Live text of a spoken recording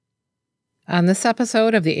On this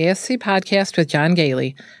episode of the ASC Podcast with John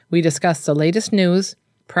Gailey, we discuss the latest news,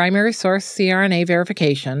 primary source CRNA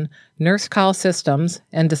verification, nurse call systems,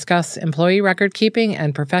 and discuss employee record keeping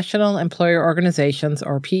and professional employer organizations,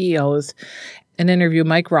 or PEOs, and interview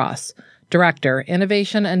Mike Ross, Director,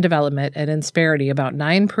 Innovation and Development at Insperity, about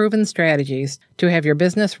 9 proven strategies to have your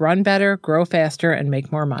business run better, grow faster, and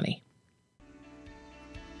make more money.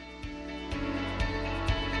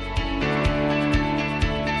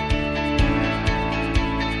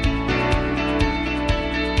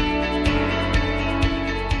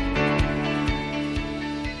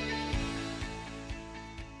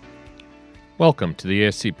 Welcome to the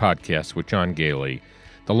ASC Podcast with John Gailey,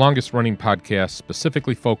 the longest-running podcast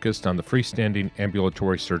specifically focused on the freestanding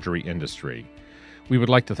ambulatory surgery industry. We would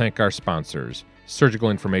like to thank our sponsors,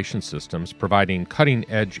 Surgical Information Systems, providing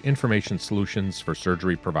cutting-edge information solutions for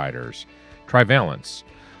surgery providers. Trivalence.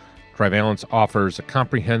 Trivalence offers a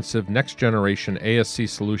comprehensive next-generation ASC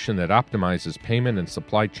solution that optimizes payment and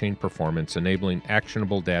supply chain performance, enabling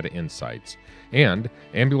actionable data insights. And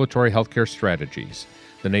Ambulatory Healthcare Strategies,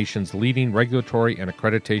 the nation's leading regulatory and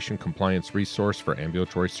accreditation compliance resource for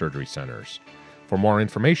ambulatory surgery centers. For more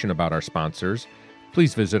information about our sponsors,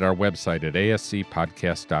 please visit our website at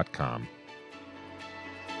ascpodcast.com.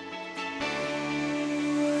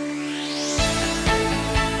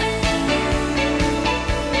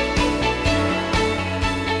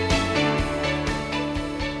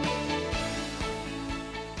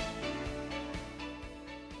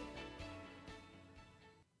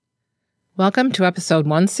 Welcome to episode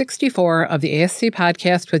 164 of the ASC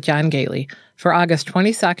Podcast with John Gailey for August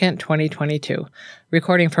 22nd, 2022,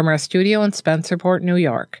 recording from our studio in Spencerport, New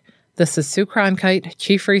York. This is Sue Cronkite,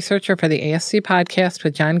 Chief Researcher for the ASC Podcast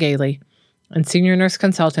with John Gailey and Senior Nurse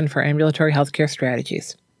Consultant for Ambulatory Healthcare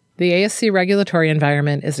Strategies. The ASC regulatory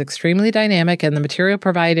environment is extremely dynamic, and the material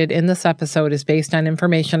provided in this episode is based on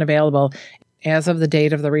information available as of the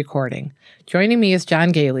date of the recording. Joining me is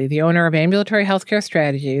John Gailey, the owner of Ambulatory Healthcare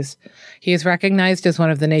Strategies. He is recognized as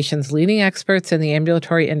one of the nation's leading experts in the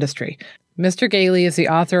ambulatory industry. Mr. Gailey is the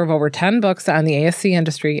author of over 10 books on the ASC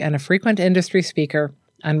industry and a frequent industry speaker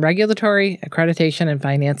on regulatory, accreditation, and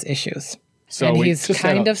finance issues. And he's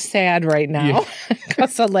kind of sad right now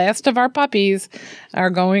because the last of our puppies are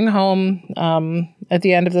going home at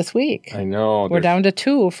the end of this week. I know. We're down to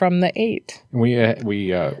 2 from the 8. We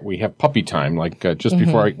have puppy time. Just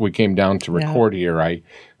before we came down to record here, I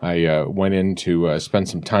went in to spend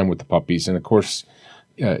some time with the puppies. And, of course,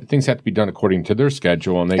 things have to be done according to their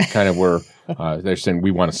schedule. And they kind of were they're saying,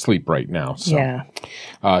 we want to sleep right now. So,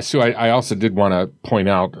 I also did want to point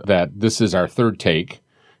out that this is our third take,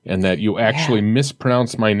 and that you actually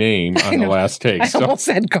mispronounced my name on the last take. I almost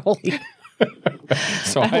said Goalie.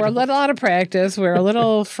 We're a little out of practice. We're a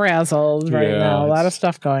little frazzled right now. A lot of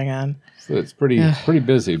stuff going on. So it's pretty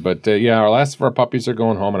busy. But our last of our puppies are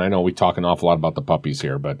going home, and I know we talk an awful lot about the puppies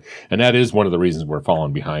here, and that is one of the reasons we're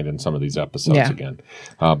falling behind in some of these episodes again.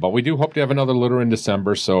 But we do hope to have another litter in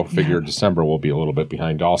December, so figure December will be a little bit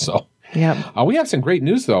behind also. Yeah. We have some great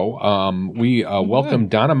news, though. We welcome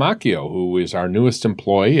Donna Macchio, who is our newest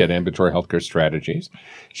employee at Ambulatory Healthcare Strategies.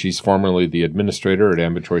 She's formerly the administrator at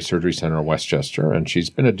Ambulatory Surgery Center of Westchester, and she's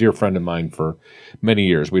been a dear friend of mine for many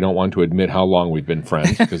years. We don't want to admit how long we've been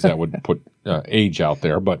friends because that would put age out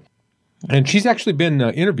there, and she's actually been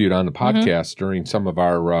interviewed on the podcast during some of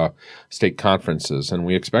our state conferences, and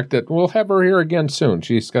we expect that we'll have her here again soon.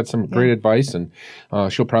 She's got some great advice, and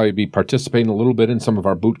she'll probably be participating a little bit in some of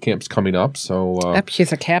our boot camps coming up. So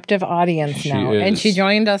she's a captive audience now, and she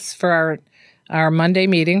joined us for our Monday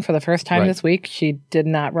meeting for the first time this week. She did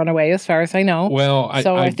not run away, as far as I know. Well,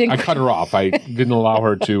 I think I cut her off. I didn't allow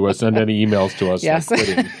her to send any emails to us. Yes.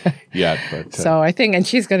 Yet, but, so I think, and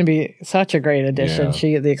she's going to be such a great addition.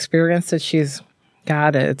 The experience that she's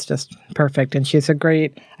got, it's just perfect. And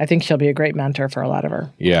I think she'll be a great mentor for a lot of her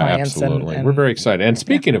clients. Absolutely. And we're very excited. And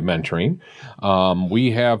speaking of mentoring,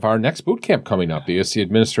 we have our next boot camp coming up. The ASC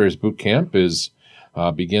Administrators Boot Camp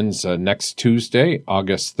begins next Tuesday,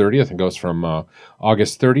 August 30th, and goes from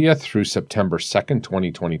August 30th through September 2nd,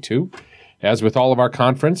 2022. As with all of our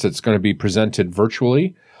conference, it's going to be presented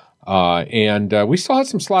virtually. And we still have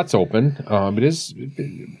some slots open. It is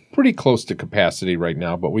pretty close to capacity right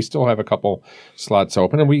now, but we still have a couple slots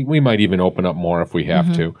open, and we might even open up more if we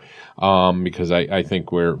have to, because I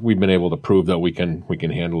think we've been able to prove that we can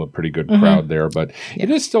handle a pretty good crowd there. But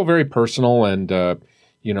it is still very personal, and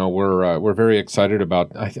we're very excited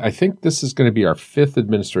about. I think this is going to be our 5th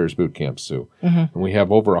Administrators Boot Camp, Sue, and we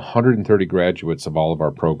have over 130 graduates of all of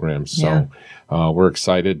our programs. So we're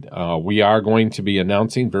excited. We are going to be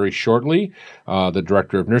announcing very shortly the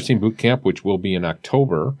Director of Nursing Boot Camp, which will be in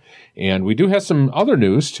October. And we do have some other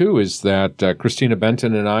news too. Is that Christina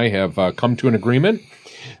Benton and I have come to an agreement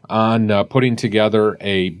on putting together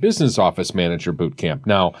a business office manager boot camp.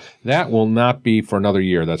 Now, that will not be for another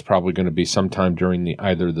year. That's probably going to be sometime during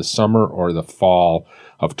either the summer or the fall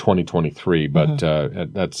of 2023. But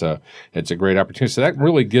it's a great opportunity. So that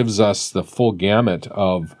really gives us the full gamut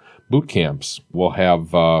of boot camps. We'll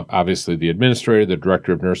have obviously the administrator, the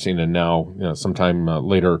director of nursing, and now sometime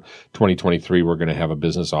later 2023 we're going to have a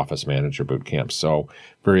business office manager boot camp. So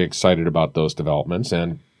very excited about those developments.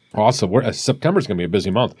 And also, September is going to be a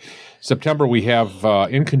busy month. September, we have,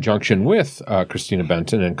 in conjunction with Christina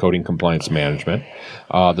Benton and Coding Compliance Management,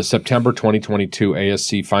 the September 2022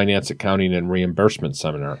 ASC Finance, Accounting, and Reimbursement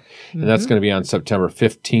Seminar. And that's going to be on September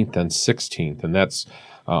 15th and 16th. And that's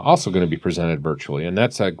also going to be presented virtually. And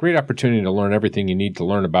that's a great opportunity to learn everything you need to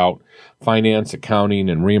learn about finance, accounting,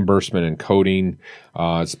 and reimbursement and coding,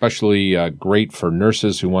 especially great for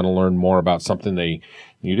nurses who want to learn more about something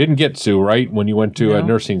you didn't get to, right, when you went to a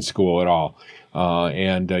nursing school at all.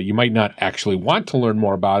 And you might not actually want to learn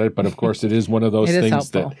more about it, but of course it is one of those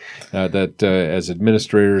things that as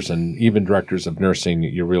administrators and even directors of nursing,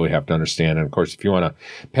 you really have to understand. And of course, if you want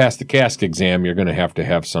to pass the CASC exam, you're going to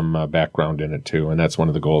have some background in it too. And that's one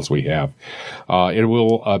of the goals we have. It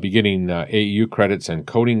will be getting AEU credits and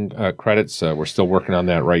coding credits. We're still working on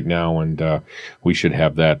that right now, and we should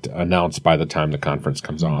have that announced by the time the conference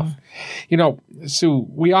comes off. Sue,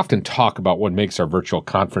 we often talk about what makes our virtual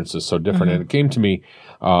conferences so different. And it came to me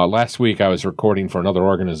last week. I was recording for another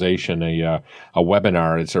organization a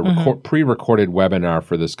webinar. It's a pre-recorded webinar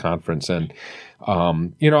for this conference. And,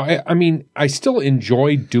 I still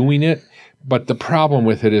enjoy doing it. But the problem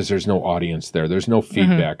with it is there's no audience there. There's no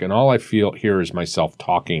feedback. And all I feel here is myself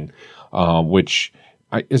talking, which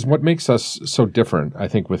is what makes us so different, I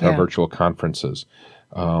think, with our virtual conferences.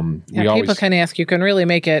 People can ask. You can really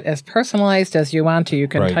make it as personalized as you want to. You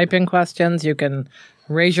can type in questions. You can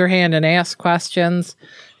raise your hand and ask questions.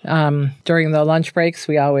 During the lunch breaks,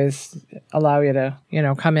 we always allow you to,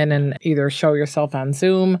 come in and either show yourself on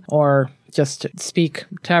Zoom or just speak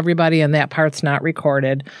to everybody, and that part's not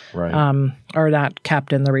recorded or not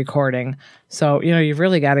kept in the recording. So, you've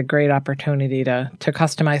really got a great opportunity to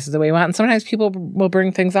customize it the way you want. And sometimes people will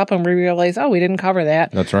bring things up and we realize, we didn't cover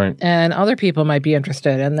that. That's right. And other people might be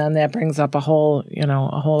interested. And then that brings up a whole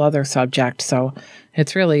other subject. So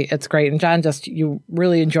it's great. And John, you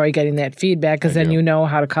really enjoy getting that feedback because then you know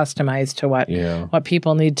how to customize to what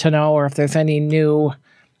people need to know, or if there's any new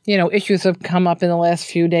issues have come up in the last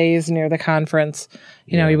few days near the conference,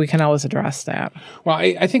 we can always address that. Well,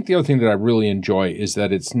 I think the other thing that I really enjoy is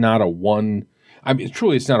that it's not a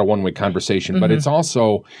it's not a one-way conversation, but it's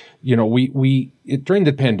also, during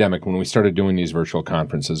the pandemic, when we started doing these virtual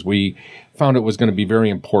conferences, we found it was going to be very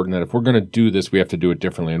important that if we're going to do this, we have to do it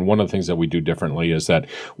differently. And one of the things that we do differently is that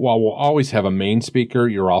while we'll always have a main speaker,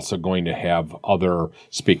 you're also going to have other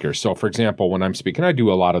speakers. So, for example, when I'm speaking, I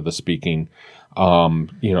do a lot of the speaking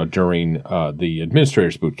during the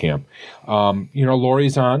administrators boot camp.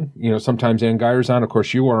 Lori's on, sometimes Ann Geyer's on. Of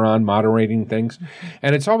course, you are on moderating things.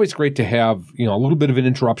 And it's always great to have, a little bit of an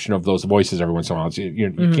interruption of those voices every once in a while.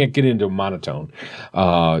 You can't get into a monotone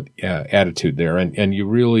attitude there. And you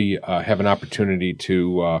really have an opportunity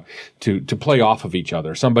to play off of each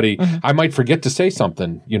other. Somebody, I might forget to say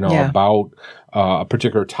something, about a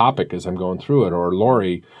particular topic as I'm going through it, or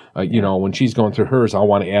Lori, when she's going through hers, I'll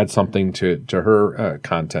want to add something to her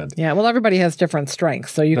content. Yeah, well, everybody has different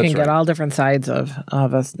strengths, so you can get all different sides of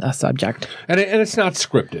a subject. And it's not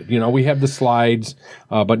scripted. We have the slides,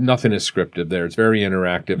 but nothing is scripted there. It's very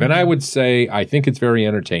interactive. And I would say, I think it's very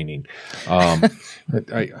entertaining. I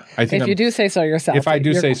think if you do say so yourself. If I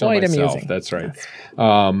do say so myself, amusing. That's right. Yes.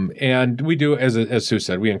 And we do, as Sue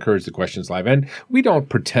said, we encourage the questions live. And we don't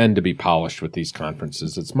pretend to be polished with these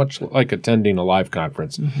conferences. It's much like attending a live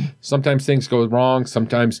conference. Sometimes things go wrong.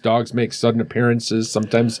 Sometimes dogs make sudden appearances.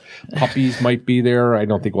 Sometimes puppies might be there. I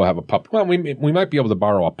don't think we'll have a puppy. Well, we might be able to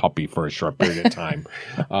borrow a puppy for a short period of time.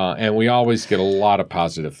 And we always get a lot of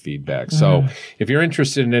positive feedback. So if you're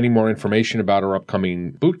interested in any more information about our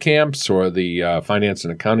upcoming boot camps or the finance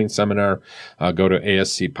and accounting seminar, go to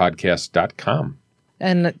ascpodcast.com.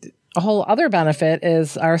 And a whole other benefit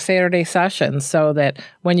is our Saturday sessions, so that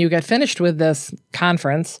when you get finished with this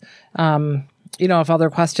conference, if other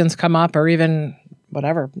questions come up, or even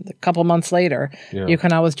whatever, a couple months later, Yeah. you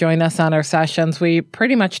can always join us on our sessions. We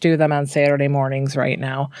pretty much do them on Saturday mornings right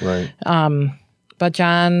now. Right. But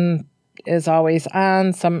John is always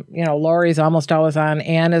on. Lori's almost always on.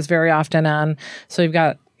 Ann is very often on. So you've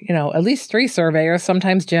got, at least 3 surveyors.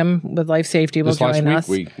 Sometimes Jim with Life Safety will This join last us.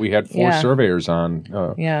 week, we had 4 surveyors on.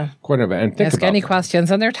 Quite an event. And think Ask about any that.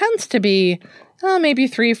 questions. And there tends to be maybe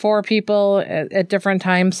 3-4 people at different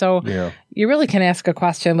times. So you really can ask a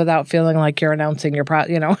question without feeling like you're announcing your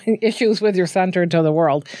issues with your center to the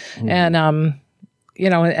world. And,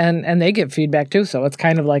 and they give feedback too. So it's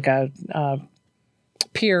kind of like a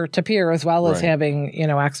peer to peer as well as having,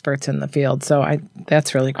 experts in the field. So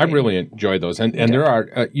that's really great. I really enjoy those. And there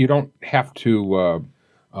are, you don't have to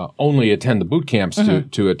only attend the boot camps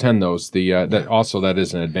to attend those. That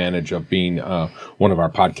is an advantage of being one of our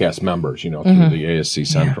podcast members, through the ASC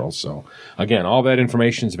Central. So again, all that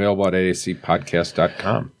information is available at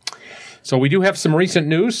ascpodcast.com. So we do have some recent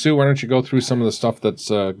news. Sue, why don't you go through some of the stuff that's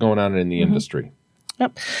going on in the industry?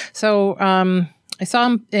 Yep. So I saw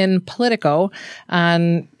him in Politico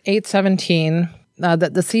on 8/17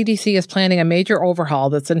 that the CDC is planning a major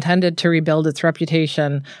overhaul that's intended to rebuild its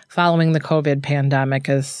reputation following the COVID pandemic.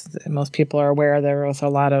 As most people are aware, there was a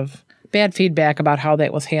lot of bad feedback about how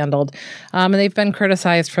that was handled. And they've been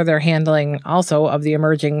criticized for their handling also of the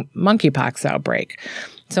emerging monkeypox outbreak.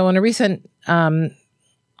 So in a recent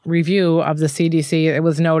review of the CDC, it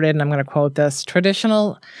was noted, and I'm going to quote this,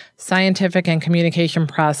 traditional scientific and communication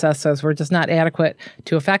processes were just not adequate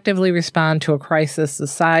to effectively respond to a crisis the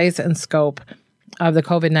size and scope of the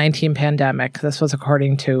COVID-19 pandemic. This was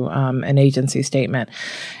according to an agency statement.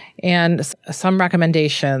 And some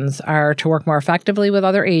recommendations are to work more effectively with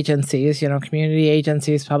other agencies, community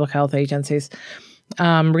agencies, public health agencies,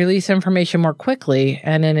 release information more quickly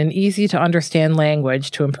and in an easy-to-understand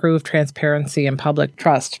language to improve transparency and public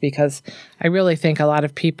trust, because I really think a lot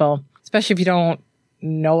of people, especially if you don't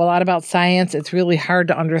know a lot about science, it's really hard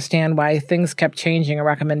to understand why things kept changing or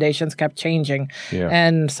recommendations kept changing. Yeah.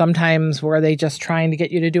 And sometimes were they just trying to get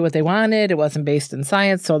you to do what they wanted? It wasn't based in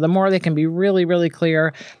science. So the more they can be really, really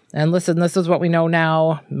clear and listen, this is what we know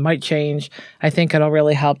now, might change, I think it'll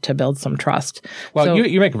really help to build some trust. Well, so,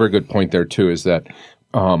 you make a very good point there, too, is that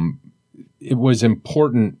it was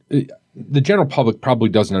important. The general public probably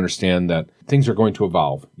doesn't understand that things are going to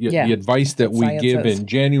evolve. The advice that we give in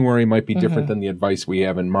January might be different than the advice we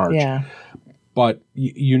have in March. Yeah. But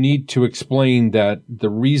you need to explain that the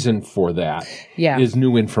reason for that is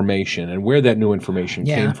new information and where that new information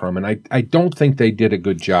came from. And I don't think they did a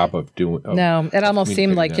good job of doing No, it almost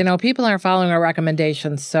seemed like, people aren't following our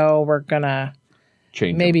recommendations, so we're going to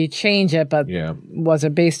change it, but was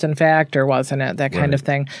it based in fact or wasn't it? That kind of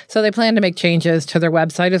thing. So they plan to make changes to their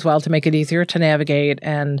website as well to make it easier to navigate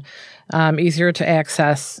and easier to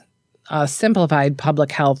access simplified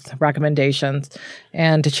public health recommendations,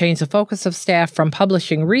 and to change the focus of staff from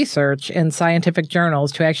publishing research in scientific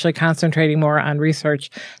journals to actually concentrating more on research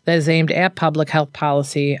that is aimed at public health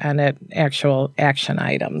policy and at actual action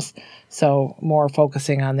items. So more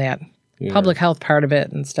focusing on that public health part of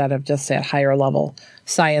it instead of just that higher level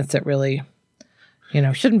science that really,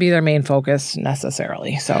 shouldn't be their main focus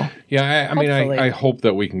necessarily. So I hope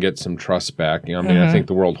that we can get some trust back. I think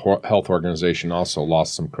the World Health Organization also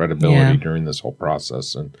lost some credibility during this whole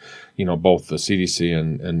process, and both the CDC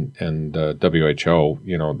and WHO.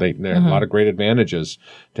 There are a lot of great advantages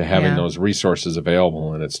to having those resources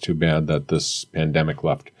available, and it's too bad that this pandemic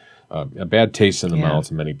left a bad taste in the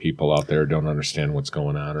mouths of many people out there who don't understand what's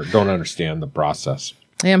going on or don't understand the process.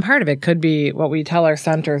 And part of it could be what we tell our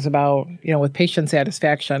centers about, with patient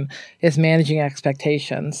satisfaction is managing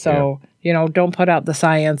expectations. So, don't put out the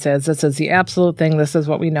science as this is the absolute thing. This is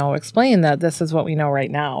what we know. Explain that this is what we know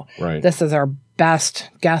right now. Right. This is our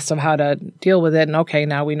best guess of how to deal with it. And okay,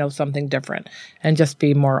 now we know something different, and just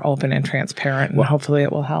be more open and transparent. And hopefully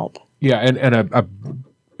it will help. Yeah. And a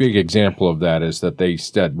big example of that is that they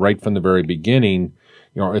said right from the very beginning,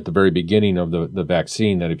 at the very beginning of the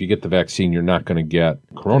vaccine, that if you get the vaccine, you're not going to get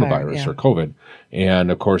coronavirus or COVID.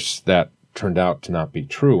 And of course, that turned out to not be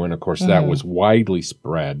true. And of course, that was widely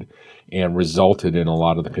spread and resulted in a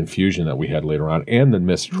lot of the confusion that we had later on and the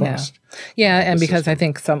mistrust. Yeah, and because I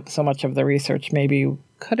think so much of the research maybe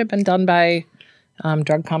could have been done by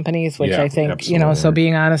drug companies, which I think, absolutely. So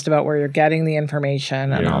being honest about where you're getting the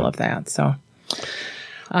information and all of that. So.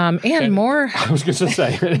 And more. I was going to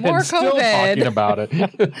say, more and still COVID. Talking about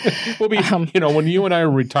it. We'll be, when you and I are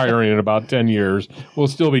retiring in about 10 years, we'll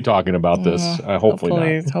still be talking about this.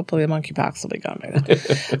 Hopefully not. Hopefully the monkeypox will be gone by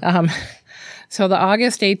then. So the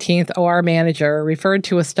August 18th OR manager referred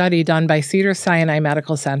to a study done by Cedars-Sinai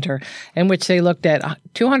Medical Center in which they looked at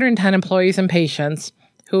 210 employees and patients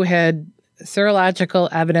who had serological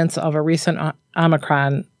evidence of a recent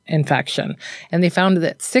Omicron infection. And they found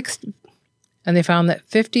that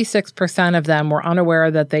 56% of them were unaware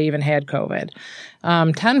that they even had COVID.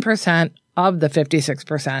 10% of the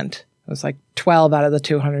 56%, it was like 12 out of the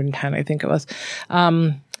 210, I think it was,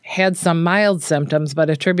 had some mild symptoms, but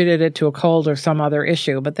attributed it to a cold or some other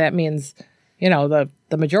issue. But that means, the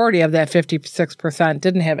majority of that 56%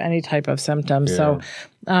 didn't have any type of symptoms. Yeah. So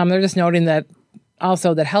they're just noting that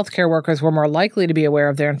also that healthcare workers were more likely to be aware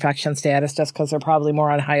of their infection status just because they're probably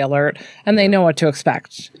more on high alert and they know what to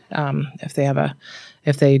expect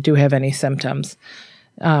if they do have any symptoms.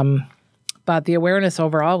 But the awareness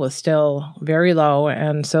overall was still very low,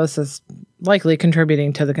 and so this is likely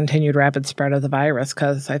contributing to the continued rapid spread of the virus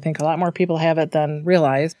because I think a lot more people have it than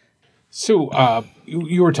realize. Sue,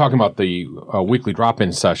 you were talking about the weekly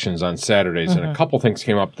drop-in sessions on Saturdays, and a couple things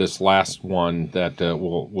came up this last one that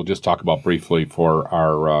we'll just talk about briefly for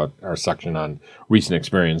our section on recent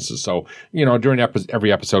experiences. So, during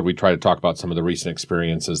every episode, we try to talk about some of the recent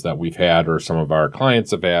experiences that we've had or some of our clients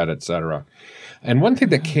have had, et cetera. And one thing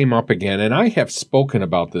that came up again, and I have spoken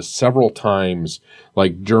about this several times,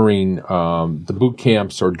 like during the boot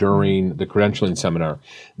camps or during the credentialing seminar,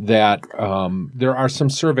 that there are some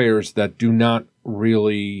surveyors that do not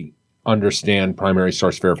really understand primary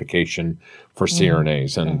source verification for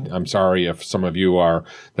CRNAs. And I'm sorry if some of you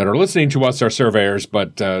that are listening to us are surveyors,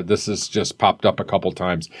 but this has just popped up a couple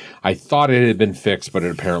times. I thought it had been fixed, but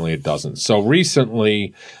apparently it doesn't. So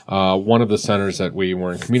recently, one of the centers that we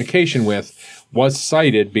were in communication with was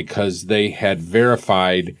cited because they had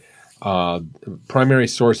verified primary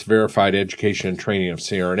source verified education and training of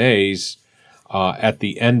CRNAs at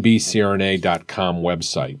the nbcrna.com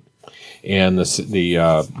website. And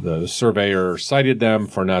the surveyor cited them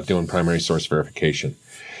for not doing primary source verification.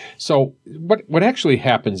 So what actually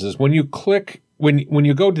happens is when you click, when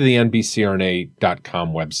you go to the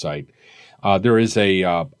nbcrna.com website, there is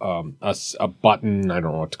a button, I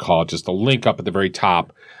don't know what to call it, just a link up at the very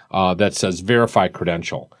top that says Verify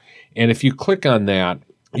Credential. And if you click on that,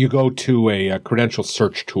 you go to a credential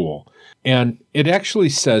search tool. And it actually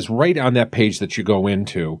says right on that page that you go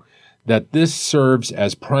into that this serves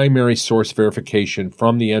as primary source verification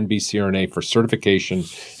from the NBCRNA for certification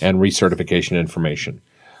and recertification information.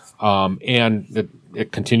 And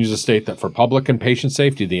it continues to state that for public and patient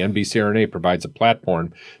safety, the NBCRNA provides a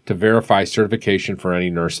platform to verify certification for any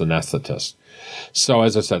nurse anesthetist. So,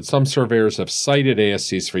 as I said, some surveyors have cited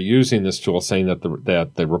ASCs for using this tool, saying that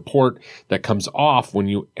the report that comes off when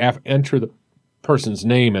you enter the person's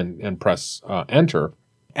name and press enter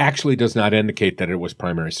actually does not indicate that it was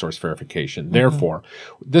primary source verification. Mm-hmm. Therefore,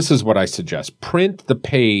 this is what I suggest. Print the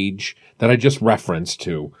page that I just referenced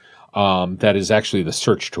to. That is actually the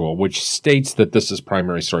search tool, which states that this is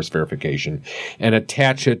primary source verification, and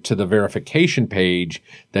attach it to the verification page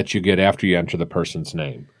that you get after you enter the person's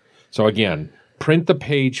name. So again, print the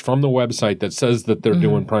page from the website that says that they're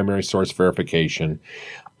doing primary source verification,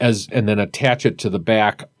 and then attach it to the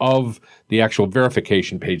back of the actual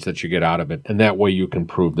verification page that you get out of it, and that way you can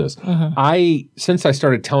prove this. Since I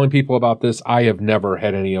started telling people about this, I have never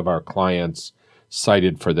had any of our clients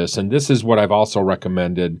cited for this. And this is what I've also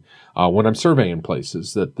recommended when I'm surveying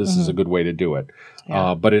places, that this is a good way to do it.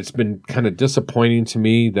 Yeah. But it's been kind of disappointing to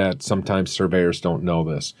me that sometimes surveyors don't know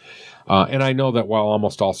this. And I know that while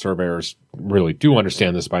almost all surveyors really do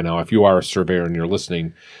understand this by now, if you are a surveyor and you're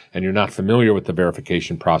listening and you're not familiar with the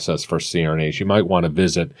verification process for CRNAs, you might want to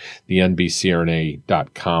visit the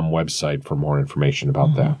nbcrna.com website for more information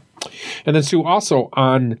about that. And then, Sue, also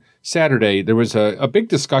on Saturday, there was a big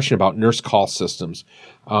discussion about nurse call systems.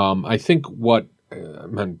 I think I'm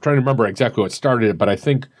trying to remember exactly what started it, but I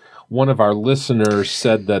think one of our listeners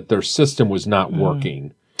said that their system was not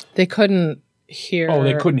working. They couldn't hear. Oh,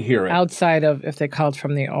 they couldn't hear it. Outside of if they called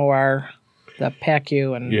from the OR, the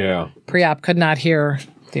PACU and pre-op could not hear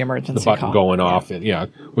the emergency the button call. Going off,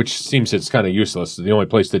 which seems it's kind of useless. The only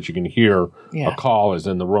place that you can hear a call is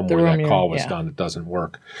in the room where that call was done. It doesn't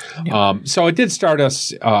work. Yeah. So it did start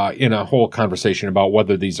us in a whole conversation about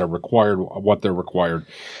whether these are required, what they're required.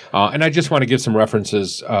 And I just want to give some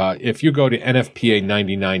references. If you go to NFPA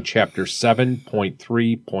 99, Chapter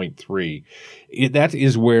 7.3.3, that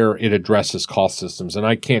is where it addresses call systems. And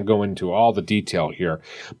I can't go into all the detail here,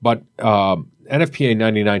 but NFPA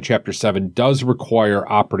 99 Chapter 7 does require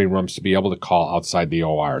operating rooms to be able to call outside the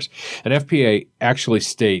ORs. And FPA actually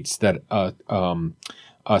states that a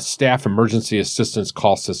staff emergency assistance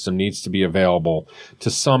call system needs to be available to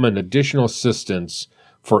summon additional assistance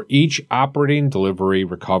for each operating, delivery,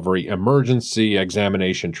 recovery, emergency,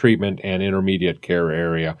 examination, treatment, and intermediate care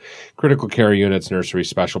area, critical care units, nursery,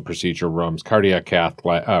 special procedure rooms, cardiac cath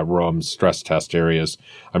rooms, stress test areas.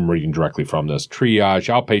 I'm reading directly from this.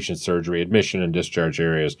 Triage, outpatient surgery, admission and discharge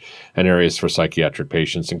areas, and areas for psychiatric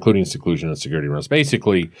patients, including seclusion and security rooms.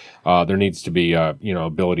 Basically, there needs to be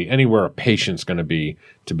ability anywhere a patient's going to be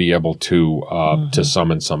able to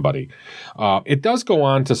summon somebody. It does go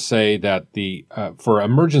on to say that for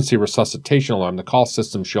emergency resuscitation alarm, the call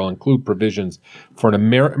system shall include provisions for an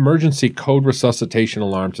emergency code resuscitation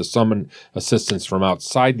alarm to summon assistance from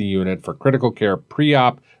outside the unit for critical care,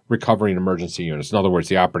 pre-op, recovery, and emergency units. In other words,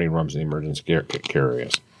 the operating rooms and the emergency care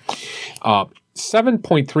areas.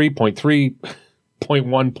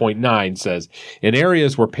 7.3.3.1.9 says, in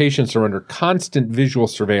areas where patients are under constant visual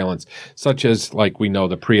surveillance, such as, like we know,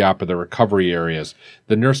 the pre-op or the recovery areas,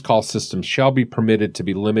 the nurse call system shall be permitted to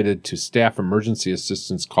be limited to staff emergency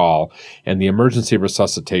assistance call and the emergency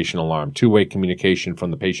resuscitation alarm. Two-way communication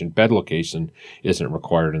from the patient bed location isn't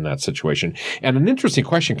required in that situation. And an interesting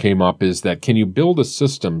question came up is that, can you build a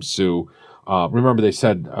system, Sue? Remember they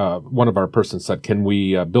said, one of our persons said, can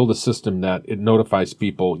we build a system that it notifies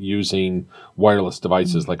people using wireless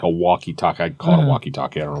devices like a walkie-talkie? I'd call it a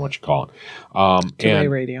walkie-talkie. I don't know what you call it. Two-way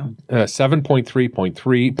radio.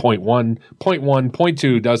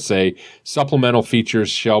 7.3.3.1.1.2 does say supplemental features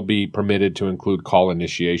shall be permitted to include call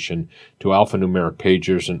initiation to alphanumeric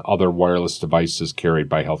pagers and other wireless devices carried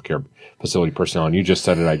by healthcare facility personnel. And you just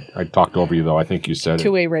said it. I talked over you, though. I think you said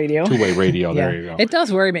two-way radio. Two-way radio. Yeah. There you go. It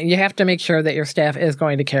does worry me. You have to make sure that your staff is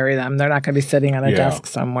going to carry them. They're not going to be sitting on a desk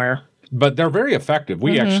somewhere. But they're very effective.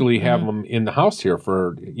 We actually have them in the house here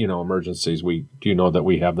for, emergencies. Do you know that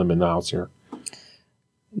we have them in the house here?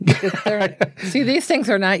 See, these things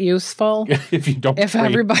are not useful if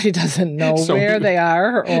everybody doesn't know where they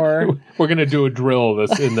are. Or we're going to do a drill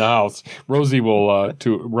this in the house. Rosie will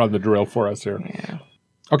to run the drill for us here. Yeah.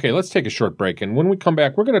 Okay, let's take a short break. And when we come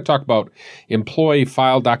back, we're going to talk about employee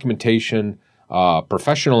file documentation,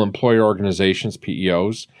 professional employer organizations,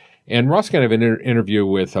 PEOs. And Ross going to have an interview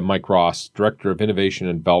with Mike Ross, Director of Innovation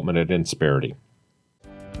and Development at Insperity.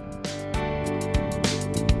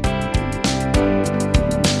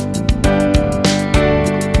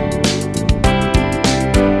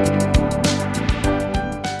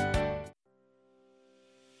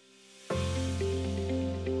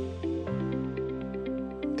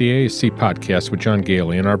 The ASC podcast with John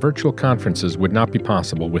Gailey and our virtual conferences would not be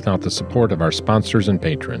possible without the support of our sponsors and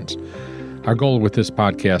patrons. Our goal with this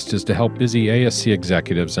podcast is to help busy ASC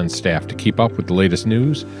executives and staff to keep up with the latest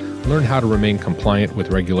news, learn how to remain compliant with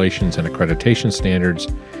regulations and accreditation standards,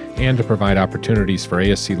 and to provide opportunities for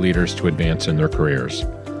ASC leaders to advance in their careers.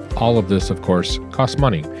 All of this, of course, costs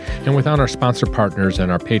money, and without our sponsor partners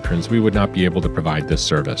and our patrons, we would not be able to provide this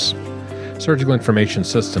service. Surgical Information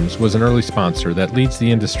Systems was an early sponsor that leads the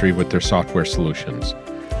industry with their software solutions.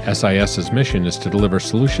 SIS's mission is to deliver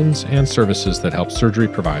solutions and services that help surgery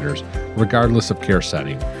providers, regardless of care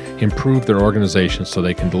setting, improve their organization so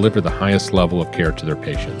they can deliver the highest level of care to their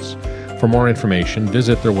patients. For more information,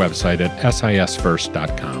 visit their website at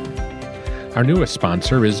sisfirst.com. Our newest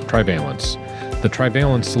sponsor is Trivalence. The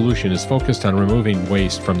Trivalence solution is focused on removing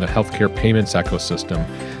waste from the healthcare payments ecosystem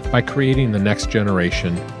by creating the next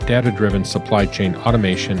generation, data-driven supply chain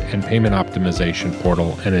automation and payment optimization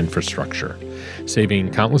portal and infrastructure,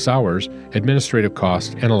 saving countless hours, administrative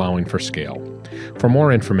costs, and allowing for scale. For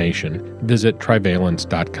more information, visit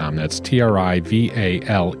trivalence.com. That's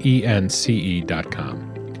TRIVALENCE.com.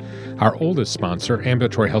 Our oldest sponsor,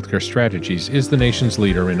 Ambulatory Healthcare Strategies, is the nation's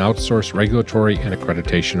leader in outsourced regulatory and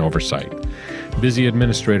accreditation oversight. Busy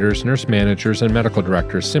administrators, nurse managers, and medical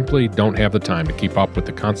directors simply don't have the time to keep up with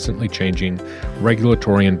the constantly changing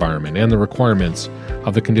regulatory environment and the requirements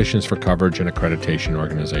of the conditions for coverage and accreditation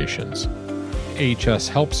organizations. AHS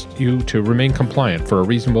helps you to remain compliant for a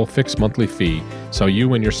reasonable fixed monthly fee so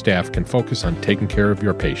you and your staff can focus on taking care of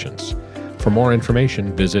your patients. For more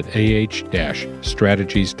information, visit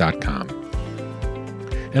ah-strategies.com.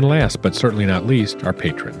 And last but certainly not least, our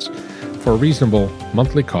patrons. For a reasonable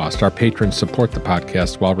monthly cost, our patrons support the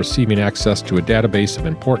podcast while receiving access to a database of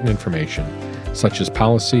important information, such as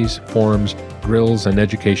policies, forums, drills, and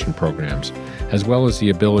education programs, as well as the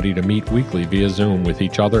ability to meet weekly via Zoom with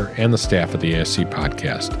each other and the staff of the ASC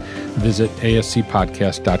Podcast. Visit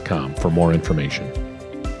ascpodcast.com for more information.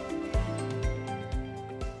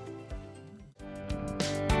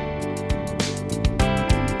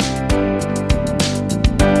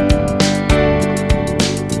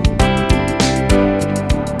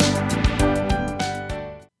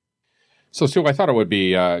 So, Sue, I thought it would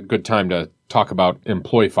be a good time to talk about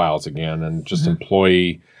employee files again and just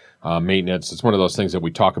employee maintenance. It's one of those things that we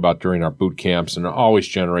talk about during our boot camps, and it always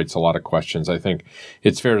generates a lot of questions. I think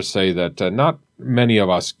it's fair to say that not many of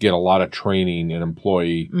us get a lot of training in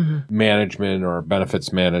employee management or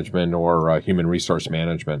benefits management or human resource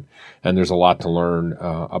management, and there's a lot to learn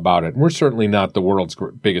about it. And we're certainly not the world's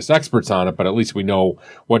biggest experts on it, but at least we know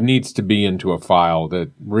what needs to be into a file. That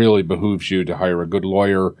really behooves you to hire a good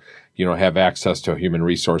lawyer, have access to a human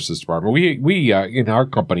resources department. We in our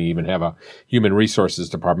company even have a human resources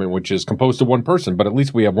department, which is composed of one person, but at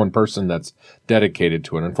least we have one person that's dedicated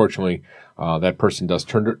to it. Unfortunately, that person does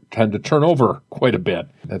tend to turn over quite a bit.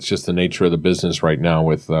 That's just the nature of the business right now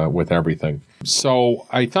with everything. So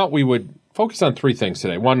I thought we would focus on three things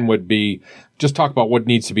today. One would be just talk about what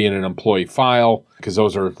needs to be in an employee file, because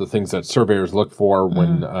those are the things that surveyors look for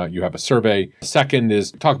when you have a survey. Second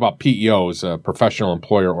is talk about PEOs, professional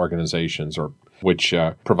employer organizations, which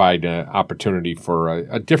provide an opportunity for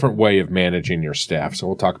a different way of managing your staff. So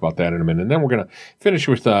we'll talk about that in a minute. And then we're going to finish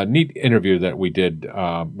with a neat interview that we did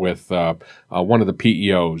with one of the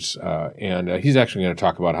PEOs. And he's actually going to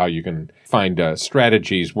talk about how you can find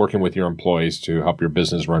strategies working with your employees to help your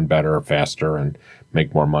business run better, faster, and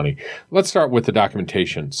make more money. Let's start with the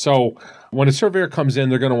documentation. So when a surveyor comes in,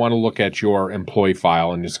 they're going to want to look at your employee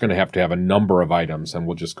file, and it's going to have a number of items, and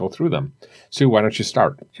we'll just go through them. Sue, why don't you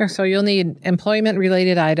start? Sure. So you'll need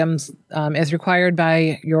employment-related items as required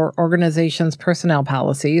by your organization's personnel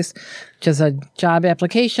policies, which is a job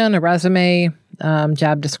application, a resume,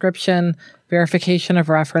 job description, verification of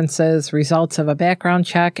references, results of a background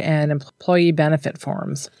check, and employee benefit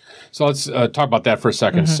forms. So let's talk about that for a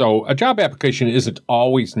second. So a job application isn't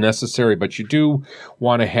always necessary, but you do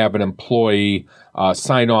want to have an employee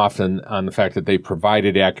sign off on the fact that they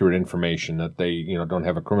provided accurate information, that they don't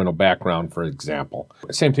have a criminal background, for example.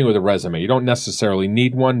 Same thing with a resume. You don't necessarily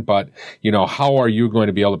need one, but how are you going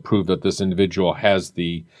to be able to prove that this individual has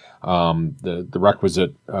the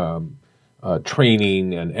requisite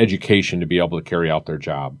training and education to be able to carry out their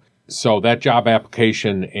job? So that job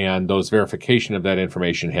application and those verification of that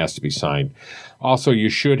information has to be signed. Also, you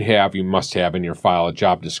must have in your file a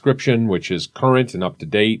job description, which is current and up to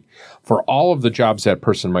date for all of the jobs that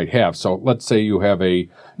person might have. So let's say you have a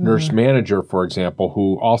nurse manager, for example,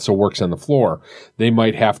 who also works on the floor. They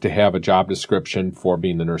might have to have a job description for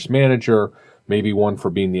being the nurse manager, maybe one for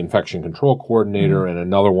being the infection control coordinator, and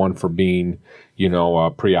another one for being, a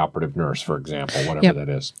preoperative nurse, for example, whatever that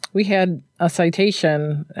is. We had a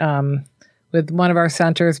citation with one of our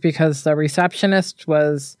centers because the receptionist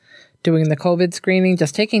was doing the COVID screening,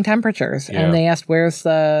 just taking temperatures. Yeah. And they asked, where's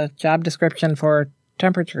the job description for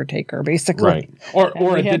temperature taker, basically. Right.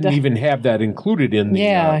 Or it didn't even have that included in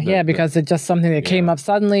the... because it's just something that came up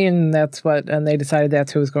suddenly, and they decided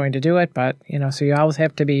that's who was going to do it. But, so you always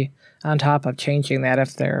have to be on top of changing that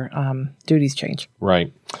if their duties change.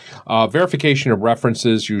 Right. Verification of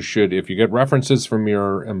references. If you get references from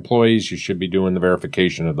your employees, you should be doing the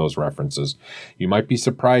verification of those references. You might be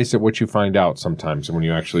surprised at what you find out sometimes when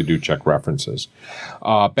you actually do check references.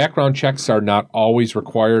 Background checks are not always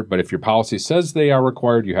required, but if your policy says they are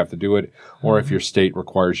required, you have to do it. Or if your state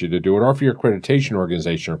requires you to do it, or if your accreditation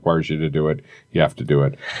organization requires you to do it, you have to do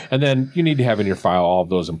it. And then you need to have in your file all of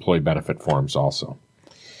those employee benefit forms also.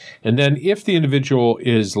 And then if the individual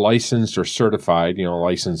is licensed or certified,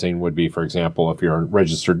 licensing would be, for example, if you're a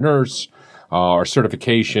registered nurse, or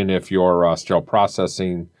certification if you're sterile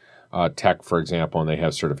processing tech, for example, and they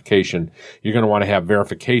have certification, you're going to want to have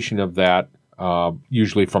verification of that,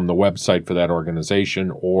 usually from the website for that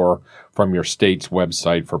organization or from your state's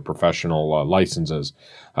website for professional licenses.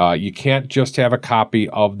 You can't just have a copy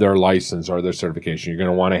of their license or their certification. You're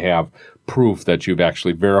going to want to have proof that you've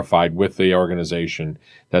actually verified with the organization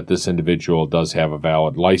that this individual does have a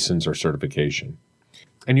valid license or certification.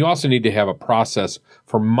 And you also need to have a process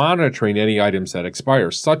for monitoring any items that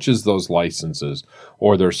expire, such as those licenses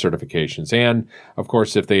or their certifications. And, of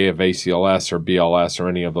course, if they have ACLS or BLS or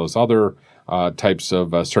any of those other types of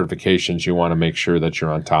certifications, you want to make sure that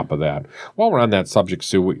you're on top of that. While we're on that subject,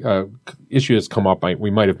 Sue, issue has come up. We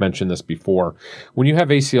might have mentioned this before. When you have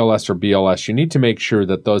ACLS or BLS, you need to make sure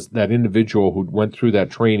that that individual who went through that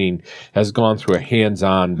training has gone through a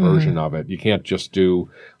hands-on version of it. You can't just do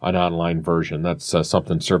an online version. That's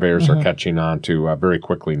something surveyors are catching on to very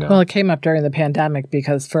quickly now. Well, it came up during the pandemic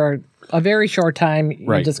because for a very short time,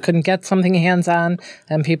 you just couldn't get something hands-on,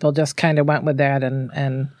 and people just kind of went with that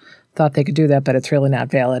and thought they could do that, but it's really not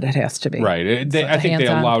valid. It has to be. Right. I think they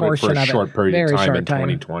allowed it for a short period of time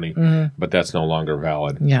in 2020, but that's no longer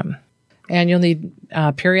valid. Yeah. And you'll need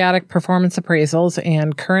periodic performance appraisals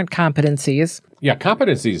and current competencies. Yeah,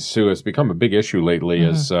 competencies, Sue, has become a big issue lately.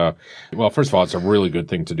 First of all, it's a really good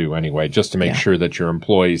thing to do anyway, just to make sure that your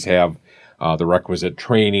employees have the requisite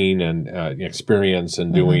training and experience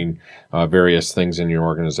in doing various things in your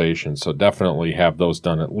organization. So definitely have those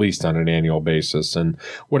done at least on an annual basis. And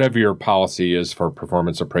whatever your policy is for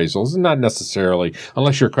performance appraisals, not necessarily,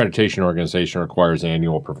 unless your accreditation organization requires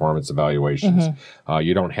annual performance evaluations.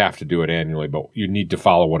 You don't have to do it annually, but you need to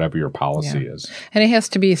follow whatever your policy is. And it has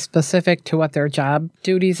to be specific to what their job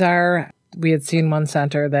duties are. We had seen one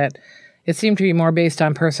center that it seemed to be more based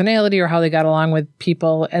on personality or how they got along with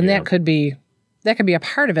people, and that could be a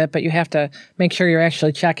part of it, but you have to make sure you're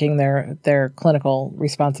actually checking their clinical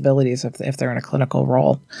responsibilities if they're in a clinical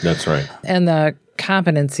role. That's right. And the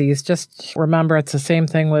competencies, just remember it's the same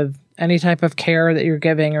thing with any type of care that you're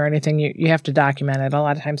giving or anything, you have to document it. A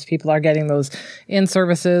lot of times people are getting those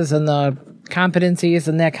in-services and the competencies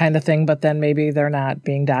and that kind of thing, but then maybe they're not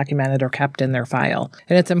being documented or kept in their file.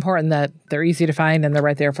 And it's important that they're easy to find and they're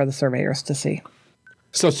right there for the surveyors to see.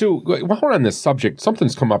 So, Sue, while we're on this subject,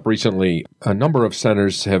 something's come up recently. A number of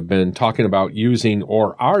centers have been talking about using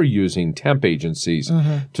or are using temp agencies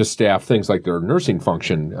to staff things like their nursing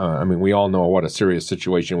function. We all know what a serious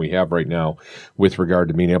situation we have right now with regard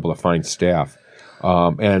to being able to find staff.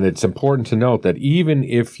 And it's important to note that even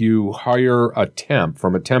if you hire a temp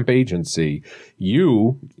from a temp agency,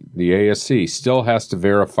 you, the ASC, still has to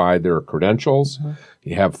verify their credentials.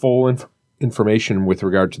 You have full information with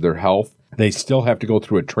regard to their health. They still have to go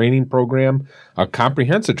through a training program, a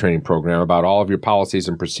comprehensive training program about all of your policies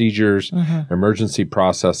and procedures, emergency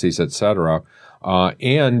processes, et cetera.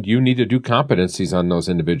 And you need to do competencies on those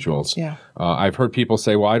individuals. I've heard people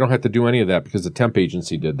say, well, I don't have to do any of that because the temp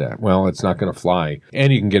agency did that. Well, it's not going to fly.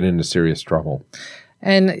 And you can get into serious trouble.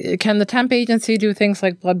 And can the temp agency do things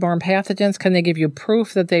like bloodborne pathogens? Can they give you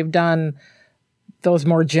proof that they've done those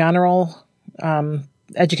more general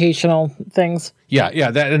educational things?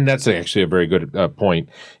 Yeah, that's actually a very good point,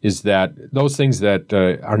 is that those things that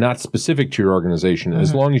are not specific to your organization,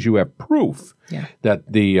 as long as you have proof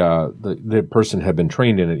that the person had been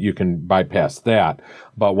trained in it, you can bypass that.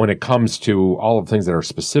 But when it comes to all of the things that are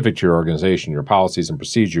specific to your organization, your policies and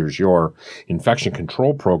procedures, your infection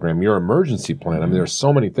control program, your emergency plan, there's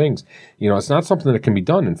so many things. It's not something that can be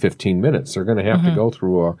done in 15 minutes. They're going to have to go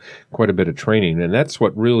through quite a bit of training, and that's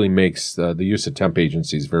what really makes the use of temp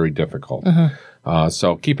agencies very difficult.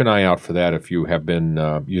 So keep an eye out for that if you have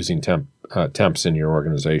been using temps in your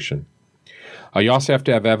organization. You also have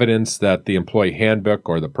to have evidence that the employee handbook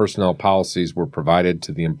or the personnel policies were provided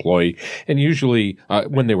to the employee, and usually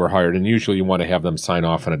when they were hired, and usually you want to have them sign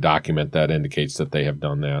off on a document that indicates that they have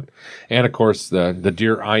done that. And of course, the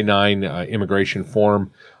Dear I-9 immigration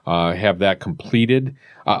form, have that completed.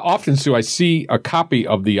 Often, Sue, I see a copy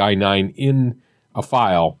of the I-9 in a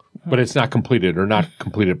file, but it's not completed or not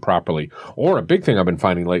completed properly. Or a big thing I've been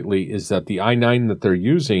finding lately is that the I-9 that they're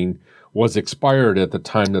using was expired at the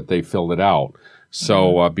time that they filled it out.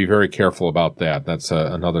 So be very careful about that. That's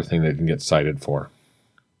another thing that you can get cited for.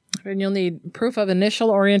 And you'll need proof of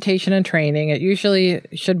initial orientation and training. It usually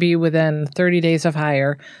should be within 30 days of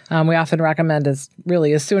hire. We often recommend as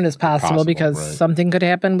soon as possible because something could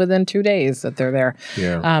happen within 2 days that they're there.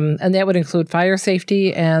 And that would include fire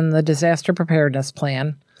safety and the disaster preparedness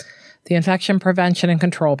plan, the infection prevention and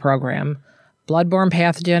control program, bloodborne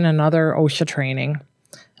pathogen and other OSHA training,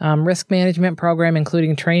 risk management program,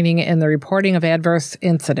 including training in the reporting of adverse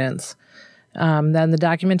incidents. Then the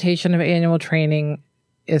documentation of annual training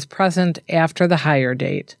is present after the hire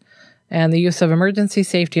date, and the use of emergency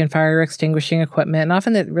safety and fire extinguishing equipment. And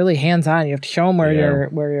often it's really hands-on. You have to show them where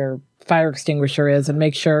your fire extinguisher is and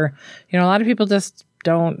make sure, a lot of people just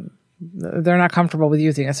they're not comfortable with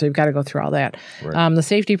using it, so you've got to go through all that. The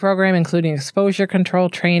safety program, including exposure control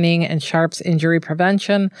training and Sharps injury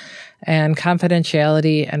prevention and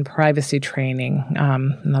confidentiality and privacy training,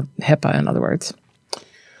 HIPAA in other words.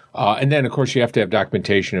 And then, of course, you have to have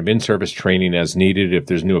documentation of in-service training as needed if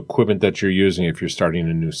there's new equipment that you're using, if you're starting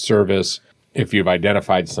a new service, if you've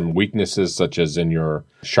identified some weaknesses, such as in your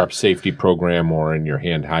Sharp safety program or in your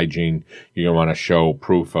hand hygiene, you're going to want to show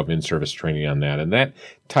proof of in-service training on that. And that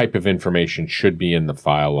type of information should be in the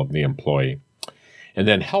file of the employee. And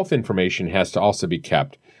then health information has to also be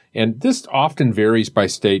kept. And this often varies by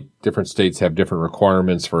state. Different states have different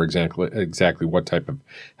requirements for exactly what type of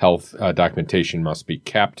health documentation must be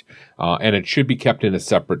kept. And it should be kept in a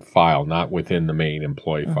separate file, not within the main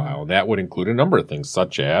employee file. That would include a number of things,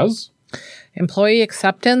 such as employee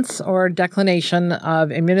acceptance or declination of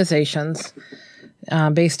immunizations,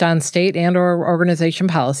 based on state and or organization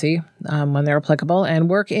policy when they're applicable, and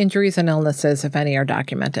work injuries and illnesses, if any, are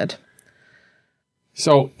documented.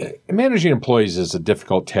 So managing employees is a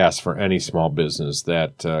difficult task for any small business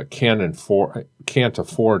that can't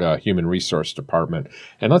afford a human resource department.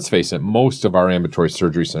 And let's face it, most of our ambulatory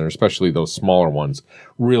surgery centers, especially those smaller ones,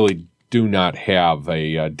 really do not have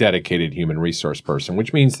a dedicated human resource person,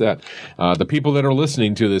 which means that the people that are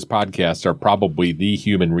listening to this podcast are probably the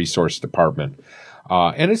human resource department.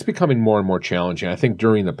 And it's becoming more and more challenging. I think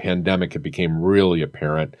during the pandemic, it became really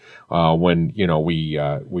apparent when we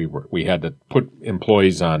had to put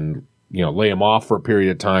employees on, lay them off for a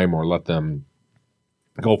period of time or let them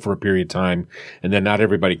go for a period of time, and then not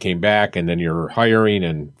everybody came back, and then you're hiring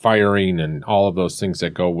and firing and all of those things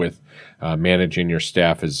that go with managing your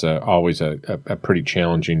staff is always a pretty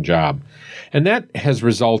challenging job. And that has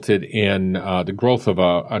resulted in the growth of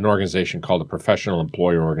an organization called a Professional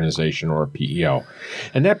Employer Organization, or a PEO.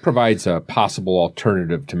 And that provides a possible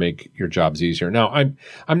alternative to make your jobs easier. Now,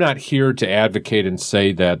 I'm not here to advocate and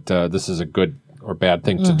say that this is a good or bad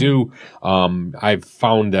thing to do. I've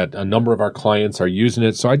found that a number of our clients are using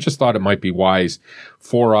it, so I just thought it might be wise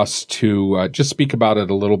for us to just speak about it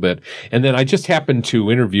a little bit. And then I just happened to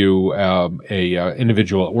interview a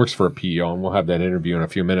individual that works for a PEO, and we'll have that interview in a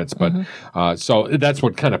few minutes. But so that's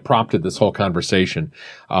what kind of prompted this whole conversation.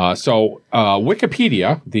 So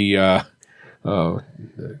Wikipedia, the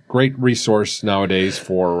great resource nowadays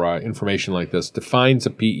for information like this, defines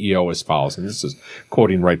a PEO as follows, and this is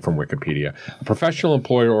quoting right from Wikipedia. A professional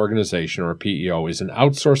employer organization, or a PEO, is an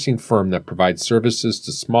outsourcing firm that provides services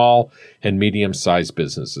to small and medium-sized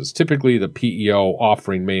businesses. Typically, the PEO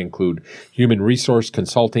offering may include human resource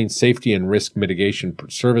consulting, safety and risk mitigation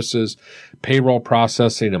services, payroll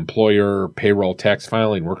processing, employer payroll tax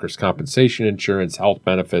filing, workers' compensation insurance, health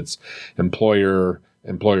benefits,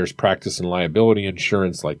 employers' practice and liability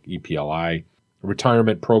insurance like EPLI,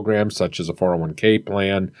 retirement programs such as a 401k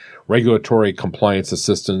plan, regulatory compliance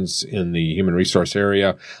assistance in the human resource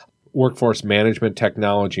area, workforce management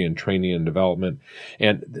technology and training and development.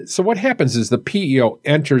 And so what happens is the PEO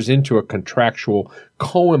enters into a contractual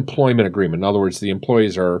co-employment agreement. In other words, the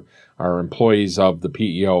employees are employees of the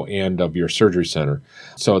PEO and of your surgery center.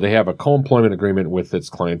 So they have a co-employment agreement with its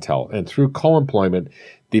clientele. And through co-employment,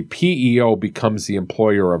 the PEO becomes the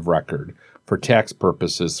employer of record for tax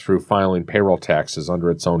purposes through filing payroll taxes under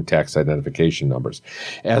its own tax identification numbers.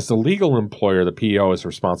 As the legal employer, the PEO is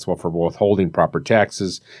responsible for withholding proper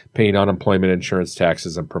taxes, paying unemployment insurance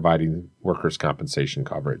taxes, and providing workers' compensation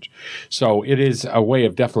coverage. So it is a way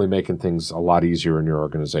of definitely making things a lot easier in your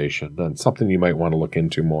organization, and something you might want to look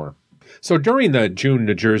into more. So during the June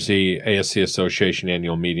New Jersey ASC Association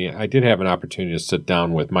annual meeting, I did have an opportunity to sit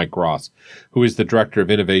down with Mike Ross, who is the Director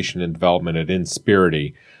of Innovation and Development at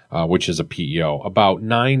Insperity, which is a PEO, about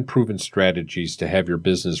 9 proven strategies to have your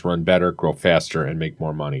business run better, grow faster, and make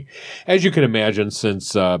more money. As you can imagine,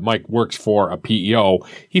 since Mike works for a PEO,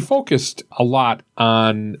 he focused a lot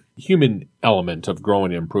on human element of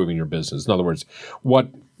growing and improving your business. In other words, what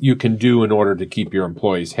you can do in order to keep your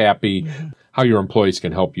employees happy, how your employees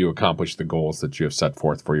can help you accomplish the goals that you have set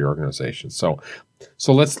forth for your organization. So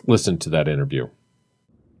let's listen to that interview.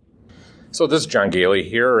 So this is John Gailey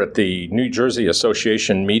here at the New Jersey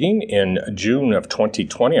Association meeting in June of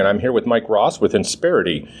 2020, and I'm here with Mike Ross with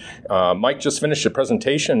Insperity. Mike just finished a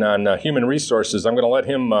presentation on human resources. I'm going to let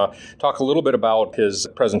him talk a little bit about his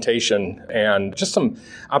presentation and just some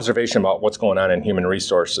observation about what's going on in human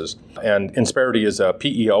resources. And Insperity is a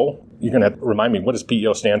PEO. You're going to have to remind me, what does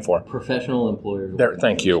PEO stand for? Professional Employers. There,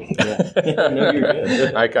 thank you. No, you're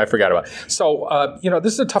good. I forgot about it. So,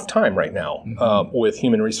 this is a tough time right now with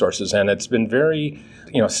human resources, and it's been very,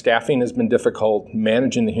 staffing has been difficult,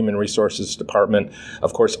 managing the human resources department.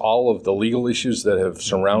 Of course, all of the legal issues that have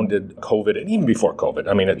surrounded COVID, and even before COVID.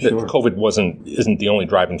 I mean, COVID isn't the only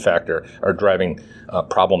driving factor or driving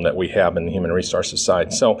problem that we have in the human resources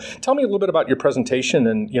side. So, tell me a little bit about your presentation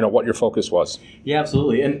and what your focus was. Yeah,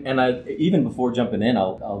 absolutely. And I, even before jumping in,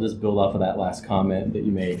 I'll just build off of that last comment that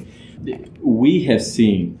you made. We have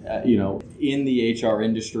seen, in the HR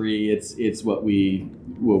industry, it's what we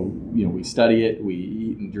study it, we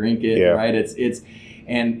eat and drink it, right?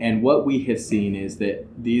 And what we have seen is that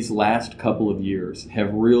these last couple of years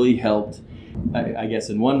have really helped. I guess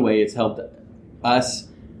in one way, it's helped us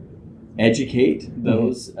educate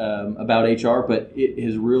those about HR, but it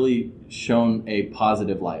has really shown a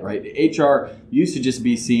positive light, right? HR used to just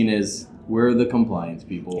be seen as, we're the compliance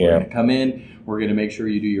people. We're going to come in. We're going to make sure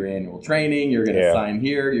you do your annual training. You're going to sign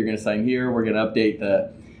here. You're going to sign here. We're going to update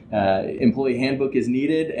the employee handbook as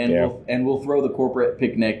needed, and we'll throw the corporate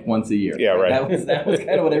picnic once a year. Yeah, right. That was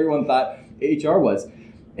kind of what everyone thought HR was.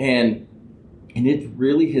 And it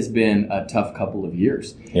really has been a tough couple of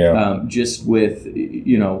years. Just with,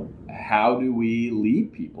 how do we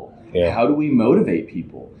lead people? How do we motivate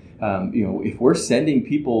people? If we're sending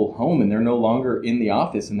people home and they're no longer in the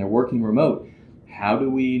office and they're working remote, how do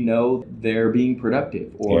we know they're being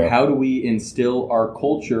productive? Or how do we instill our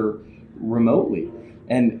culture remotely?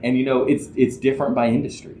 And it's different by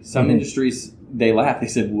industry. Some industries, they laugh. They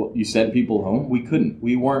said, well, you sent people home? We couldn't.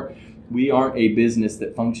 We aren't a business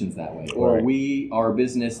that functions that way. Or we are a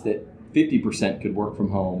business that 50% could work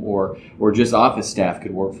from home, or just office staff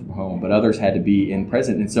could work from home, but others had to be in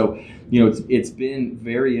present. And so, it's been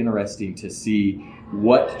very interesting to see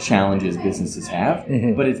what challenges businesses have,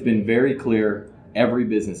 but it's been very clear every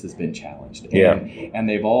business has been challenged. And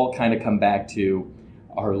they've all kind of come back to,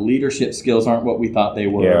 our leadership skills aren't what we thought they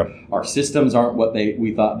were. Our systems aren't what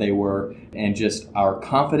we thought they were. And just our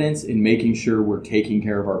confidence in making sure we're taking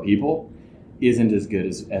care of our people isn't as good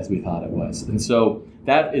as we thought it was. And so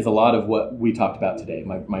that is a lot of what we talked about today.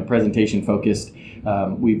 My presentation focused,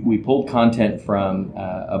 we pulled content from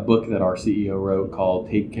a book that our CEO wrote called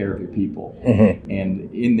Take Care of Your People.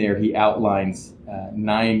 And in there he outlines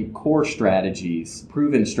 9 core strategies,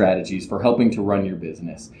 proven strategies for helping to run your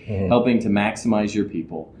business, helping to maximize your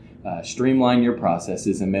people, streamline your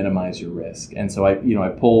processes, and minimize your risk. And so I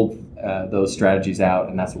pulled those strategies out,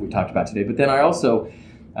 and that's what we talked about today. But then I also,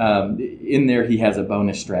 in there, he has a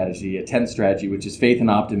bonus strategy, a 10th strategy, which is faith and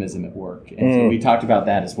optimism at work. And so we talked about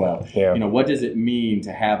that as well. What does it mean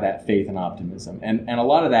to have that faith and optimism? And a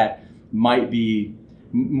lot of that might be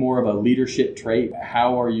more of a leadership trait.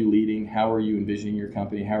 How are you leading? How are you envisioning your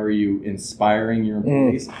company? How are you inspiring your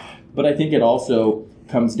employees? But I think it also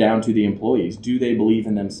comes down to the employees. Do they believe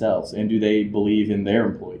in themselves, and do they believe in their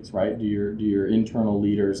employees, right? Do your internal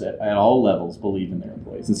leaders at all levels believe in their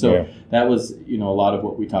employees? And so that was, a lot of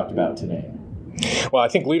what we talked about today. Well, I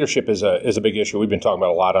think leadership is a big issue. We've been talking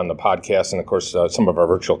about a lot on the podcast, and of course, some of our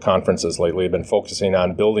virtual conferences lately have been focusing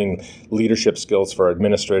on building leadership skills for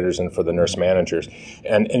administrators and for the nurse managers.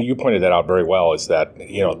 And you pointed that out very well. Is that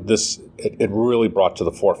it really brought to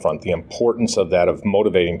the forefront the importance of that, of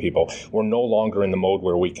motivating people. We're no longer in the mode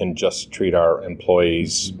where we can just treat our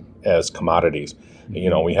employees as commodities.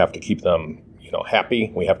 We have to keep them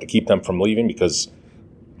happy. We have to keep them from leaving because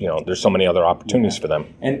there's so many other opportunities for them.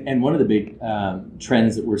 And one of the big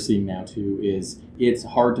trends that we're seeing now too is it's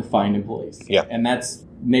hard to find employees. And that's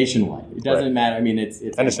nationwide. It doesn't matter. I mean,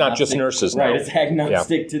 it's not just nurses now. Right. It's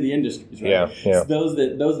agnostic to the industries. Right? So those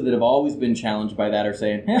that have always been challenged by that are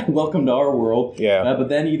saying, welcome to our world. But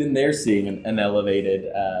then even they're seeing an elevated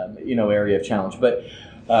area of challenge. But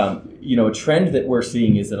a trend that we're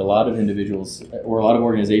seeing is that a lot of individuals or a lot of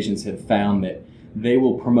organizations have found that they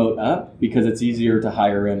will promote up because it's easier to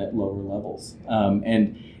hire in at lower levels.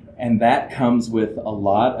 And that comes with a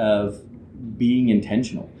lot of being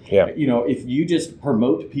intentional. If you just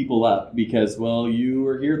promote people up because, you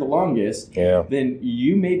were here the longest, then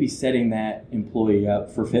you may be setting that employee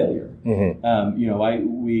up for failure.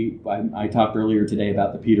 I talked earlier today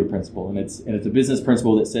about the Peter Principle, and it's a business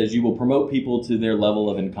principle that says you will promote people to their level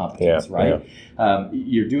of incompetence, right?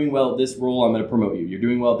 You're doing well at this role, I'm going to promote you. You're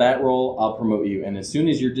doing well at that role, I'll promote you. And as soon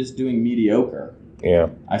as you're just doing mediocre,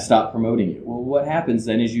 I stop promoting you. Well, what happens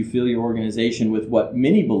then is you fill your organization with what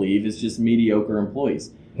many believe is just mediocre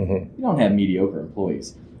employees. You don't have mediocre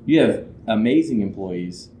employees. You have amazing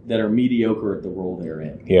employees that are mediocre at the role they're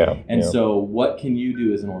in. So what can you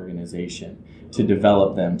do as an organization to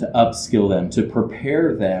develop them, to upskill them, to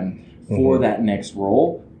prepare them for that next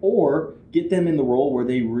role, or get them in the role where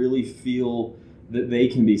they really feel that they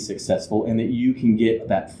can be successful and that you can get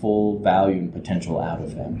that full value and potential out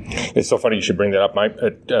of them. It's so funny you should bring that up.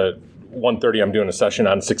 At 1:30, I'm doing a session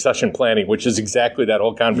on succession planning, which is exactly that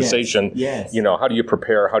whole conversation. Yes. How do you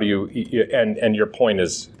prepare? How do you and your point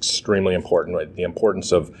is extremely important, right? The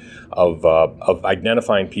importance of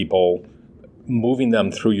identifying people, moving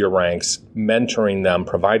them through your ranks, mentoring them,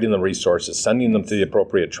 providing them resources, sending them to the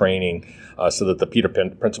appropriate training, so that the Peter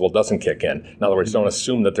Principle doesn't kick in. In other words, don't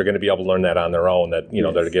assume that they're going to be able to learn that on their own, that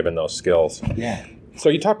they're given those skills. So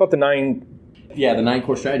you talk about the 9... the 9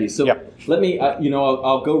 core strategies. So let me,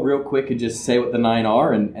 I'll go real quick and just say what the 9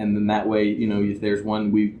 are, and then that way, if there's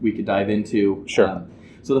one we could dive into. Sure.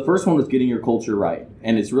 So the first one was getting your culture right,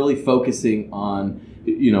 and it's really focusing on,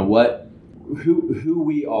 who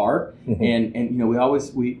we are, and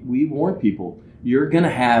we warn people, you're going to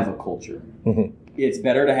have a culture. It's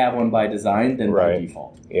better to have one by design than by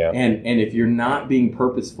default. And if you're not being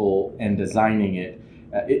purposeful and designing it,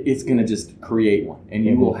 it's going to just create one, and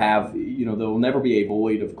you will have, there will never be a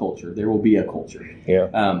void of culture. There will be a culture.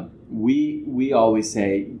 we always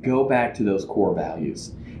say, go back to those core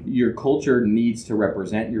values. Your culture needs to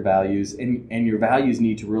represent your values, and your values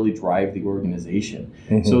need to really drive the organization,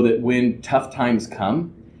 so that when tough times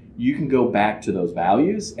come, you can go back to those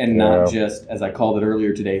values and not just, as I called it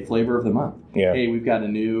earlier today, flavor of the month. Yeah. Hey, we've got a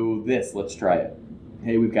new this, let's try it.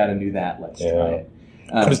 Hey, we've got a new that, let's try it.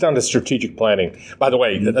 It comes down to strategic planning. By the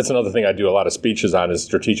way, that's another thing I do a lot of speeches on is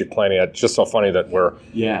strategic planning. It's just so funny that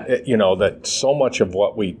that so much of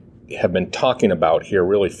what we have been talking about here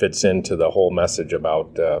really fits into the whole message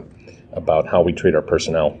about how we treat our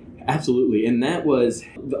personnel. Absolutely. And that was,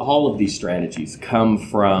 all of these strategies come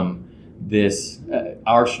from this,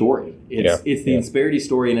 our story. It's the Insperity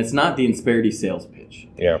story, and it's not the Insperity sales pitch.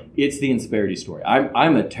 Yeah. It's the Insperity story.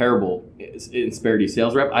 I'm a terrible Insperity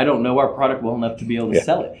sales rep. I don't know our product well enough to be able to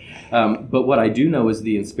sell it. But what I do know is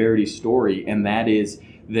the Insperity story, and that is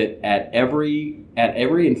that at every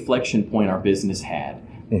inflection point our business had,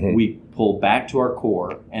 we pulled back to our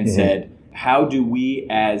core and said, how do we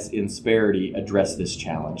as Insperity address this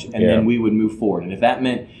challenge? And then we would move forward. And if that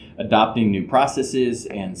meant adopting new processes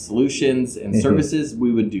and solutions and services,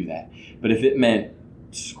 we would do that. But if it meant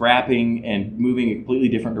scrapping and moving a completely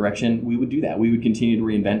different direction, we would do that. We would continue to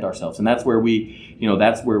reinvent ourselves. And that's where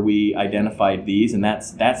we identified these, and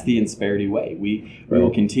that's the Insperity way. We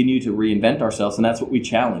will continue to reinvent ourselves, and that's what we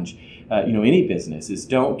challenge any business is,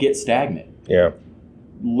 don't get stagnant. Yeah.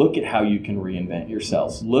 Look at how you can reinvent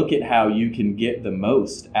yourselves. Look at how you can get the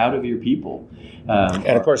most out of your people. And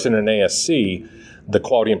of course, in an ASC, the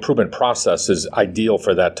quality improvement process is ideal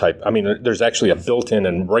for that type. I mean, there's actually a built-in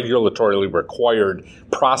and regulatorily required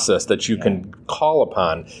process that you can call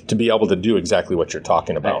upon to be able to do exactly what you're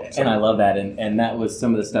talking about. And I love that. And that was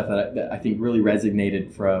some of the stuff that I think really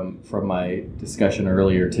resonated from my discussion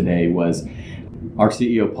earlier today was our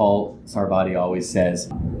CEO, Paul Sarvadi, always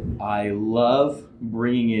says, I love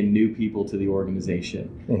bringing in new people to the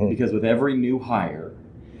organization because with every new hire,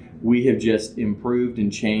 we have just improved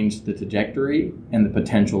and changed the trajectory and the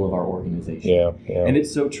potential of our organization. Yeah. And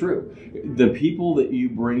it's so true. The people that you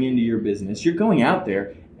bring into your business, you're going out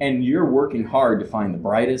there and you're working hard to find the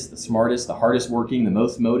brightest, the smartest, the hardest working, the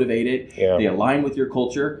most motivated. They align with your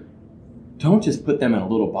culture. Don't just put them in a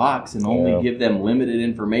little box and only give them limited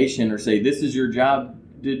information or say, this is your job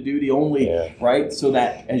duty only, right? So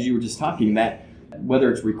that, as you were just talking, that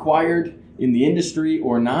whether it's required in the industry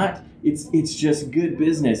or not, it's just good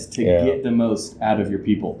business to get the most out of your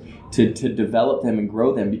people, to develop them and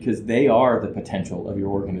grow them, because they are the potential of your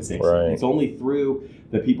organization. Right. It's only through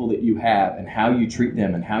the people that you have and how you treat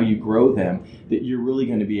them and how you grow them that you're really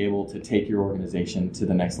going to be able to take your organization to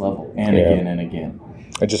the next level and again and again.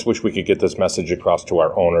 I just wish we could get this message across to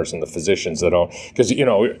our owners and the physicians that don't, because,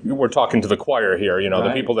 we're talking to the choir here,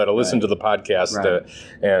 the people that listen to the podcast,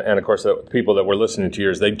 and of course the people that we're listening to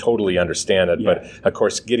yours, they totally understand it. But of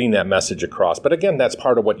course, getting that message across. But again, that's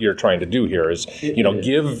part of what you're trying to do here is,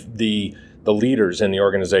 give the leaders in the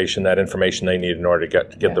organization that information they need in order to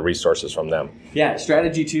get the resources from them. Yeah,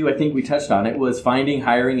 strategy 2, I think we touched on it, was finding,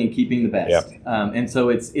 hiring, and keeping the best. And so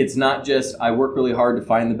it's not just I work really hard to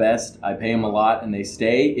find the best, I pay them a lot and they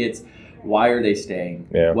stay. It's why are they staying?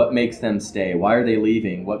 What makes them stay? Why are they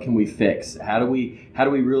leaving? What can we fix? How do we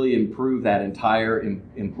really improve that entire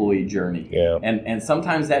employee journey? And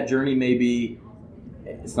sometimes that journey may be,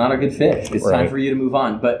 it's not a good fit. It's time for you to move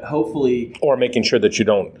on. But hopefully, or making sure that you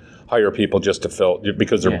don't hire people just to fill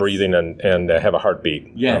because they're breathing and have a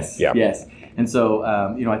heartbeat. Yes. And so,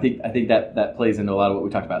 I think that plays into a lot of what we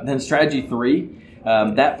talked about. And then strategy 3,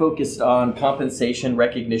 that focused on compensation,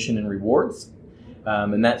 recognition, and rewards.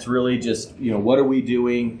 And that's really just, what are we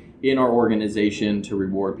doing in our organization to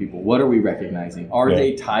reward people? What are we recognizing? Are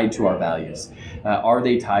they tied to our values? Are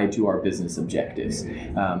they tied to our business objectives?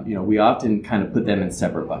 We often kind of put them in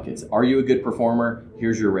separate buckets. Are you a good performer?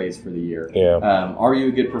 Here's your raise for the year. Are you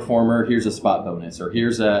a good performer? Here's a spot bonus, or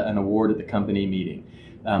here's an award at the company meeting.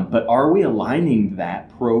 But are we aligning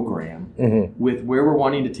that program with where we're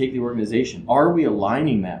wanting to take the organization? Are we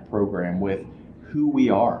aligning that program with who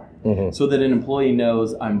we are? So that an employee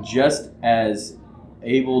knows I'm just as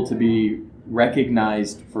able to be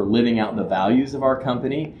recognized for living out the values of our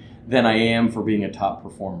company than I am for being a top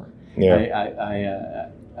performer.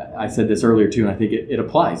 I said this earlier too, and I think it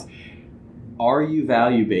applies. Are you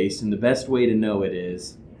value-based? And the best way to know it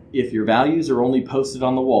is, if your values are only posted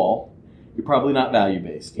on the wall, you're probably not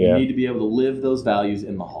value-based. You need to be able to live those values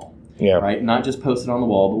in the hall. Right? Not just post it on the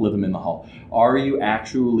wall, but live them in the hall. Are you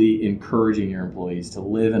actually encouraging your employees to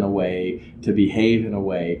live in a way, to behave in a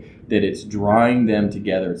way that it's drawing them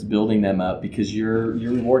together, it's building them up because you're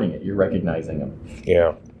rewarding it, you're recognizing them?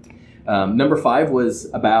 Number 5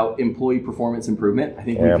 was about employee performance improvement. I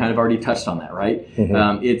think we've kind of already touched on that, right?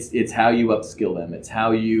 It's how you upskill them. It's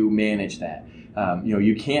how you manage that.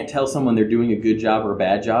 You can't tell someone they're doing a good job or a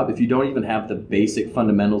bad job if you don't even have the basic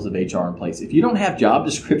fundamentals of HR in place. If you don't have job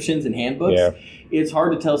descriptions and handbooks, it's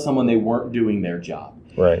hard to tell someone they weren't doing their job.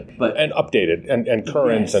 Right. And updated and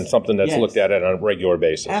current and something that's looked at on a regular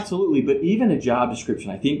basis. Absolutely. But even a job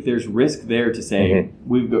description, I think there's risk there to say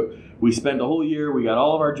we spent a whole year, we got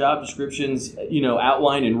all of our job descriptions,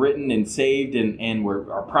 outlined and written and saved and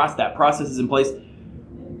that process is in place.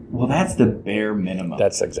 Well, that's the bare minimum.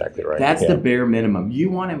 That's exactly right. That's the bare minimum. You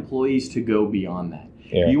want employees to go beyond that.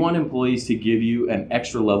 Yeah. You want employees to give you an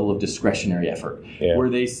extra level of discretionary effort where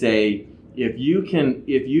they say, if you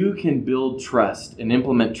can build trust and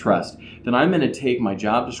implement trust, then I'm going to take my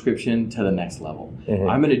job description to the next level.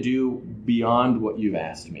 I'm going to do beyond what you've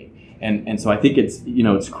asked me. And so I think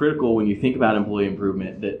it's critical when you think about employee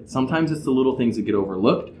improvement that sometimes it's the little things that get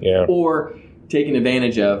overlooked or taken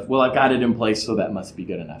advantage of. Well, I've got it in place, so that must be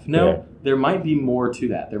good enough. No, there might be more to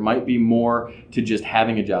that. There might be more to just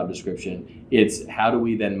having a job description. It's how do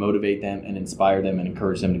we then motivate them and inspire them and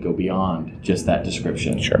encourage them to go beyond just that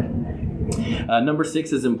description. Sure. Number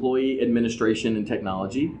 6 is employee administration and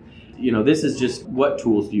technology. This is just what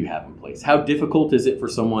tools do you have in place? How difficult is it for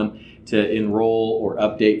someone to enroll or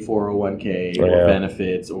update 401k or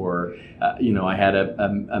benefits or, I had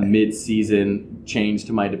a mid-season change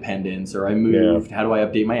to my dependents or I moved. How do I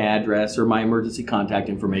update my address or my emergency contact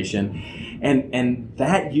information? And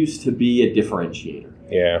that used to be a differentiator.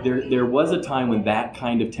 Yeah. There was a time when that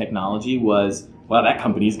kind of technology was, well, that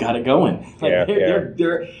company's got it going.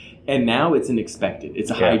 And now it's an expected.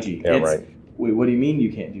 It's a hygiene. Right. Wait, what do you mean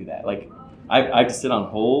you can't do that? Like, I have to sit on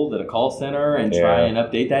hold at a call center and try and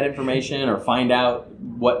update that information or find out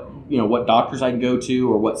what doctors I can go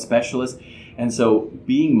to or what specialists. And so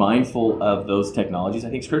being mindful of those technologies, I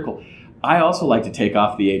think, is critical. I also like to take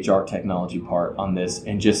off the HR technology part on this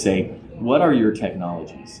and just say, what are your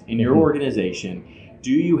technologies in your organization?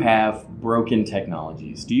 Do you have broken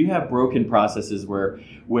technologies? Do you have broken processes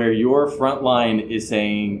where your front line is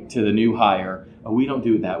saying to the new hire, oh, we don't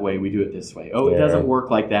do it that way, we do it this way. Oh, it doesn't work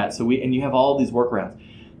like that. And you have all these workarounds.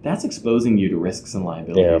 That's exposing you to risks and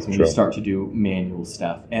liabilities when you start to do manual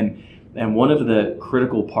stuff. And one of the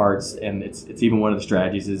critical parts, and it's even one of the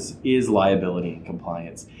strategies, is liability and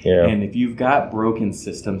compliance. Yeah. And if you've got broken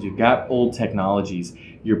systems, you've got old technologies,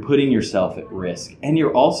 you're putting yourself at risk. And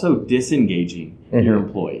you're also disengaging your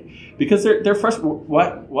employee. Because they're frustrated. Why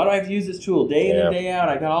do I have to use this tool day in and day out?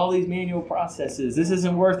 I got all these manual processes. This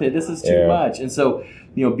isn't worth it. This is too much. And so,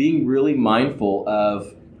 being really mindful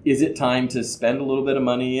of, is it time to spend a little bit of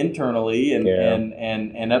money internally and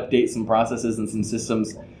update some processes and some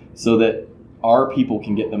systems so that our people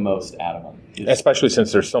can get the most out of them? Especially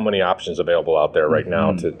since there's so many options available out there right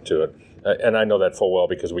now to it. And I know that full well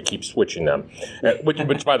because we keep switching them.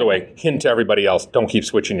 Which, by the way, hint to everybody else, don't keep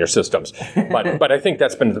switching your systems. But I think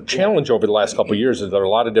that's been the challenge over the last couple of years is there are a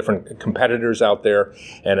lot of different competitors out there.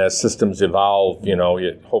 And as systems evolve,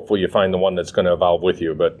 hopefully you find the one that's going to evolve with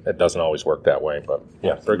you. But it doesn't always work that way. But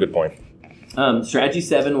yeah, very good point. Strategy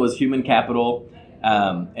 7 was human capital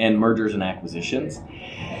and mergers and acquisitions.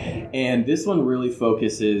 And this one really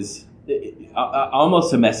focuses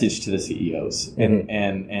almost a message to the CEOs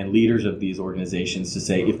and leaders of these organizations to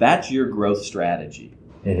say, if that's your growth strategy,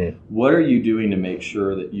 what are you doing to make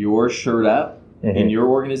sure that you're shored up in your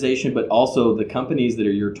organization, but also the companies that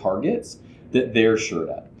are your targets, that they're shored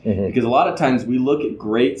up? Because a lot of times we look at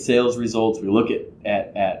great sales results, we look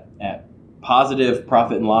at positive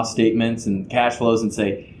profit and loss statements and cash flows and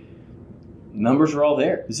say, numbers are all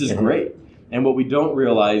there. This is great. And what we don't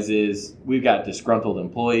realize is we've got disgruntled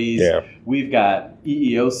employees. Yeah. We've got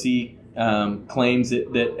EEOC claims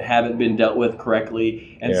that haven't been dealt with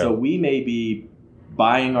correctly. And so we may be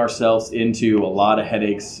buying ourselves into a lot of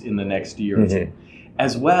headaches in the next year or two.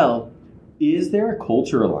 As well, is there a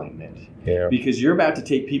culture alignment? Yeah. Because you're about to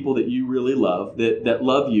take people that you really love, that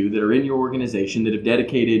love you, that are in your organization, that have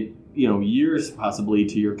dedicated years possibly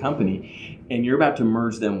to your company, and you're about to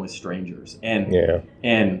merge them with strangers.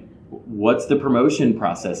 And what's the promotion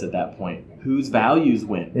process at that point? Whose values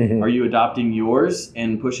win? Are you adopting yours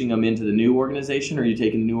and pushing them into the new organization? Or are you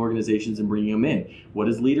taking the new organizations and bringing them in? What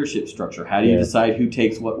is leadership structure? How do you decide who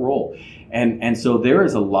takes what role? And so there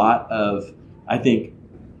is a lot of, I think,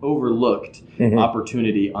 overlooked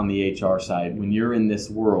opportunity on the HR side. When you're in this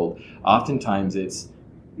world, oftentimes it's,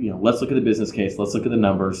 let's look at the business case. Let's look at the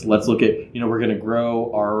numbers. Let's look at, we're going to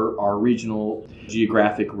grow our regional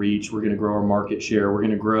geographic reach. We're going to grow our market share. We're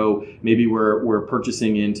going to grow, maybe we're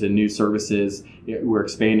purchasing into new services. We're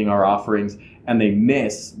expanding our offerings. And they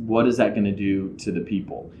miss, what is that going to do to the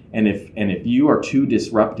people? And if you are too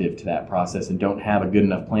disruptive to that process and don't have a good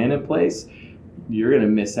enough plan in place, you're going to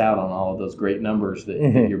miss out on all of those great numbers that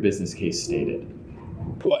your business case stated.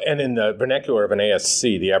 Well, and in the vernacular of an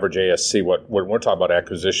ASC, the average ASC, when we're talking about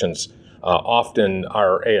acquisitions, often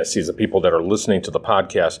our ASCs, the people that are listening to the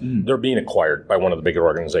podcast, they're being acquired by one of the bigger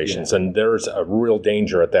organizations. Yeah. And there's a real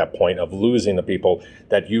danger at that point of losing the people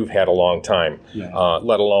that you've had a long time,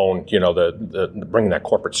 let alone, the bringing that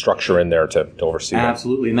corporate structure in there to oversee that.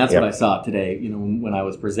 Absolutely. And that's what I saw today, when I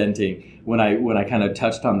was presenting. When I kind of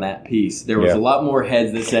touched on that piece, there was a lot more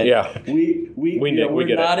heads that said,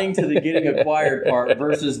 we're nodding to the getting acquired part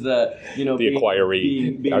versus the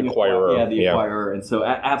acquiree, being acquirer, the acquirer, and so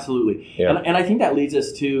absolutely, yeah. And I think that leads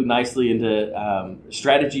us to nicely into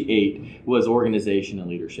strategy 8 was organization and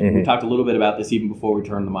leadership. We talked a little bit about this even before we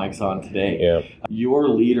turned the mics on today. Yeah. Your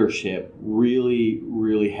leadership really,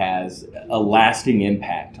 really has a lasting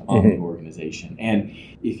impact on the organization, and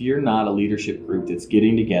if you're not a leadership group that's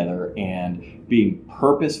getting together and being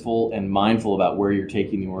purposeful and mindful about where you're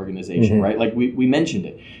taking the organization, right? Like we mentioned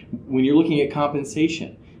it. When you're looking at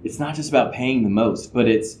compensation, it's not just about paying the most, but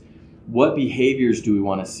it's what behaviors do we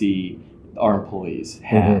want to see our employees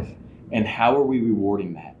have? And how are we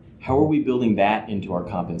rewarding that? How are we building that into our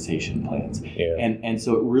compensation plans? Yeah. And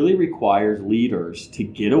so it really requires leaders to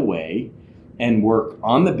get away and work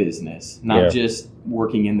on the business, not just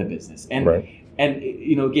working in the business. And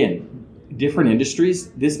again, different industries,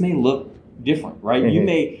 this may look different, right?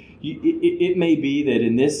 It may be that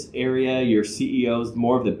in this area, your CEO's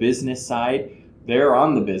more of the business side. They're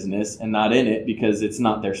on the business and not in it because it's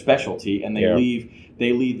not their specialty, and they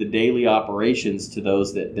leave the daily operations to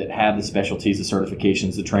those that have the specialties, the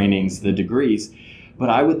certifications, the trainings, the degrees. But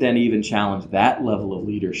I would then even challenge that level of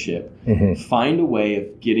leadership. Find a way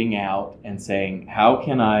of getting out and saying, how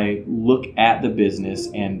can I look at the business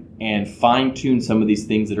and fine-tune some of these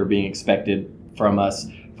things that are being expected from us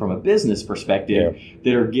from a business perspective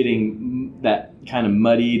that are getting that kind of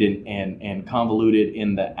muddied and convoluted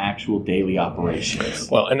in the actual daily operations.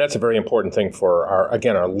 Well, and that's a very important thing for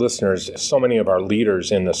our listeners. So many of our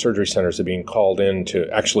leaders in the surgery centers are being called in to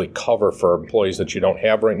actually cover for employees that you don't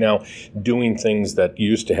have right now, doing things that you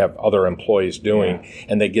used to have other employees doing.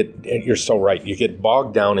 And you're so right, you get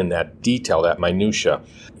bogged down in that detail, that minutia.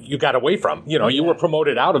 You got away from, you were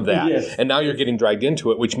promoted out of that, and now you're getting dragged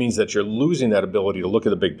into it, which means that you're losing that ability to look at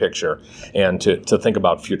the big picture and to think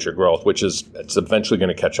about future growth, which is it's eventually going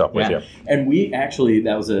to catch up with you. And we actually,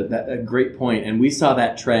 that was a great point, and we saw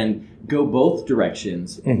that trend go both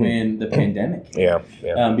directions when the pandemic hit.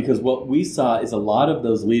 Because what we saw is a lot of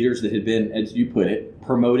those leaders that had been, as you put it,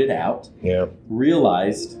 promoted out,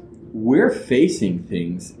 realized we're facing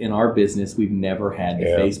things in our business we've never had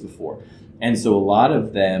to face before. And so a lot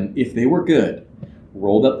of them, if they were good,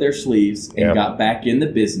 rolled up their sleeves and got back in the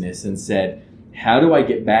business and said, how do I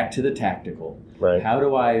get back to the tactical? Right. How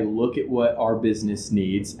do I look at what our business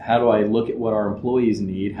needs? How do I look at what our employees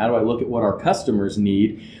need? How do I look at what our customers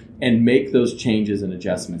need and make those changes and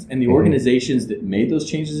adjustments? And the organizations that made those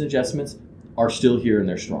changes and adjustments are still here and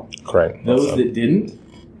they're strong. Correct. Those that didn't,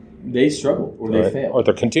 they struggled or they failed. Or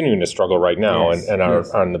they're continuing to struggle right now and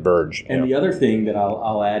are on the verge. And the other thing that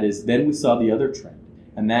I'll add is then we saw the other trend,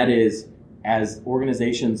 and that is as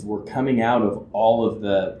organizations were coming out of all of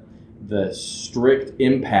the strict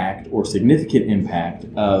impact or significant impact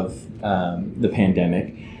of the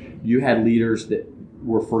pandemic, you had leaders that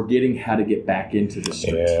were forgetting how to get back into the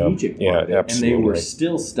strategic part of it, and they were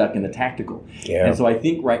still stuck in the tactical. And so I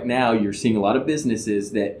think right now you're seeing a lot of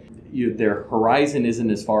businesses that their horizon isn't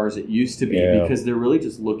as far as it used to be because they're really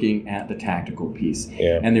just looking at the tactical piece.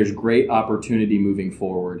 And there's great opportunity moving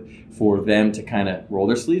forward for them to kind of roll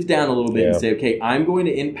their sleeves down a little bit and say, okay, I'm going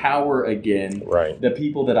to empower again the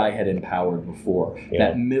people that I had empowered before.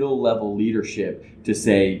 That middle level leadership to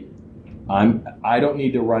say, I don't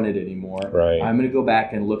need to run it anymore. I'm going to go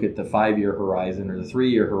back and look at the 5-year horizon or the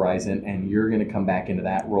 3-year horizon, and you're going to come back into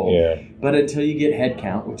that role. But until you get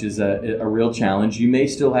headcount, which is a real challenge, you may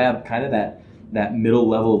still have kind of that middle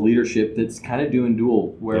level of leadership that's kind of doing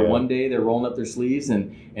dual, where one day they're rolling up their sleeves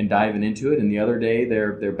and diving into it, and the other day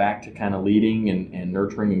they're back to kind of leading and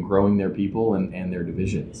nurturing and growing their people and their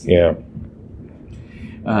divisions.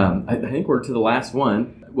 I think we're to the last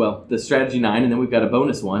one. Well, the strategy 9, and then we've got a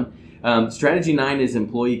bonus one. Strategy 9 is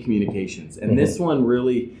employee communications, and this one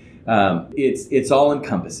really it's all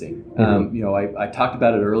encompassing. I talked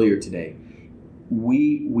about it earlier today.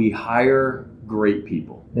 we hire great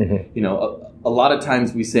people. Mm-hmm. You know, a lot of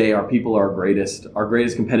times we say our people are our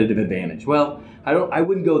greatest competitive advantage. Well, I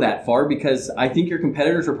wouldn't go that far, because I think your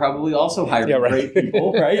competitors are probably also hiring great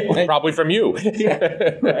people, right? Like, probably from you.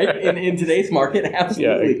 Yeah, right. In today's market,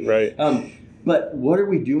 absolutely. Yeah, right. But what are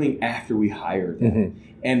we doing after we hire them? Mm-hmm.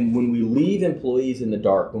 And when we leave employees in the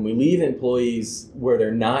dark, when we leave employees where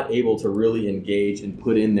they're not able to really engage and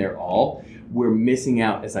put in their all, we're missing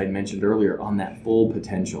out, as I mentioned earlier, on that full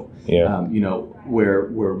potential. Yeah. You know, where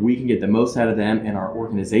we can get the most out of them, and our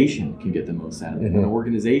organization can get the most out of them, Mm-hmm. and our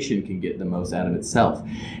organization can get the most out of itself.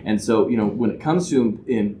 And so, you know, when it comes to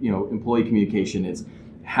employee communication, it's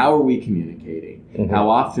how are we communicating? Mm-hmm. How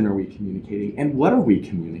often are we communicating? And what are we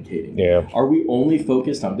communicating? Yeah. Are we only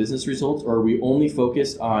focused on business results, or are we only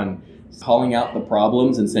focused on calling out the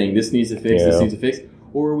problems and saying this needs to fix, this needs to fix?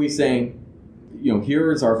 Or are we saying, you know,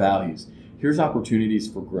 here's our values, here's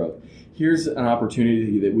opportunities for growth, here's an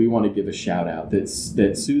opportunity that we want to give a shout out that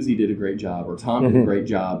Susie did a great job, or Tom did a great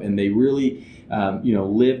job, and they really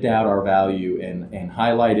lived out our value and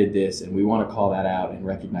highlighted this, and we want to call that out and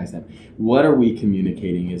recognize them. What are we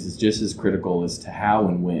communicating is just as critical as to how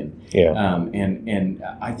and when. Yeah. And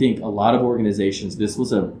I think a lot of organizations, this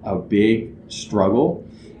was a big struggle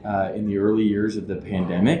in the early years of the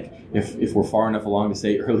pandemic, if we're far enough along to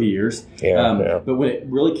say early years. But when it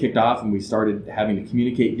really kicked off and we started having to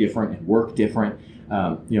communicate different and work different,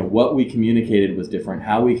 what we communicated was different,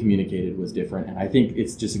 how we communicated was different. And I think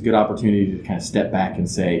it's just a good opportunity to kind of step back and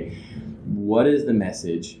say, what is the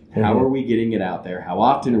message? How are we getting it out there? How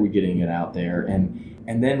often are we getting it out there?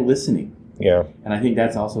 And then listening. Yeah. And I think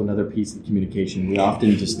that's also another piece of communication. We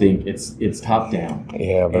often just think it's top down.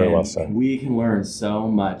 Yeah, very well said. We can learn so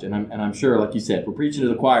much, and I'm sure, like you said, we're preaching to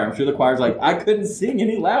the choir. I'm sure the choir's like, I couldn't sing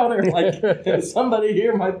any louder. Like, somebody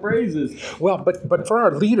hear my praises. Well, but for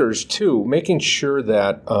our leaders too, making sure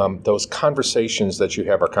that those conversations that you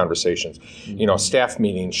have are conversations. Mm-hmm. You know, staff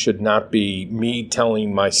meetings should not be me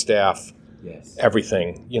telling my staff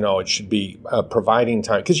everything. You know, it should be providing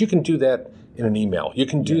time, because you can do that in an email. You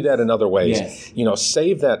can do that in other ways. Yes. You know,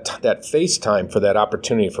 save that face time for that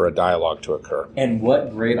opportunity for a dialogue to occur. And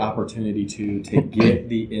what great opportunity to get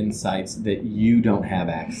the insights that you don't have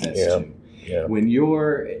access to. Yeah. When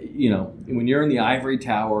you're in the ivory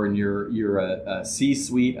tower and you're a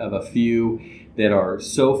C-suite of a few that are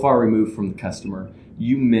so far removed from the customer,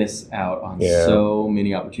 you miss out on so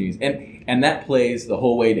many opportunities. And that plays the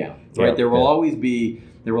whole way down. Right? Yeah. There will always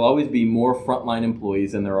be more frontline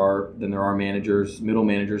employees than there are managers, middle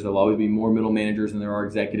managers. There'll always be more middle managers than there are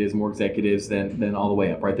executives, more executives than all the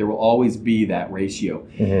way up, right? There will always be that ratio.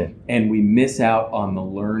 Mm-hmm. And we miss out on the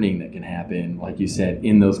learning that can happen, like you said,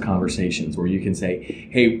 in those conversations where you can say,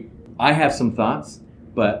 hey, I have some thoughts,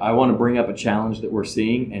 but I want to bring up a challenge that we're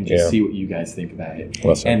seeing and just see what you guys think about it.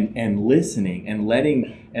 Well said. And listening and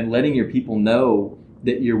letting your people know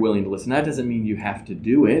that you're willing to listen. That doesn't mean you have to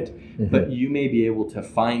do it, but you may be able to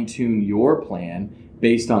fine-tune your plan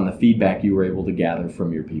based on the feedback you were able to gather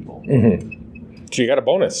from your people. Mm-hmm. So you got a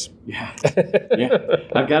bonus. Yeah,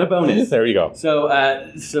 I've got a bonus. There you go. So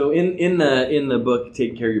in the book,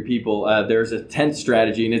 Taking Care of Your People, there's a 10th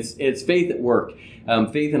strategy, and it's faith at work,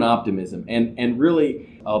 faith and optimism, and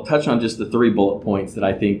really I'll touch on just the 3 bullet points that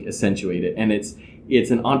I think accentuate it, and it's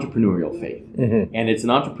an entrepreneurial faith. Mm-hmm. And it's an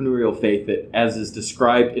entrepreneurial faith that, as is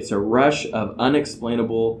described, it's a rush of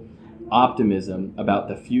unexplainable optimism about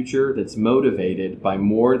the future that's motivated by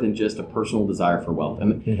more than just a personal desire for wealth.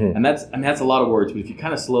 And that's a lot of words, but if you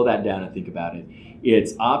kind of slow that down and think about it,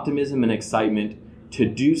 it's optimism and excitement to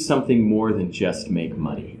do something more than just make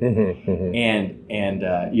money. And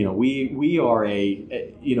we are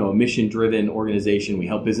a mission-driven organization. We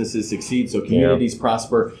help businesses succeed so communities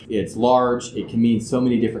prosper. It's large. It can mean so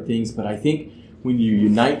many different things. But I think when you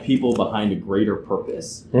unite people behind a greater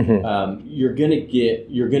purpose, you're gonna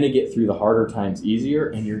get through the harder times easier,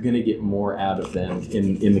 and you're gonna get more out of them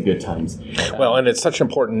in the good times. Well, and it's such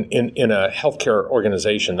important in a healthcare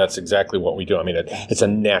organization. That's exactly what we do. I mean, it's a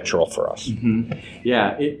natural for us. Mm-hmm.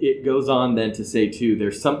 Yeah, it goes on then to say too,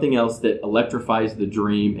 there's something else that electrifies the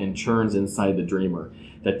dream and churns inside the dreamer.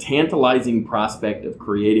 The tantalizing prospect of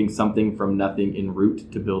creating something from nothing en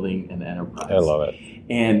route to building an enterprise. I love it.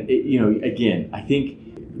 And again, I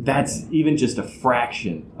think that's even just a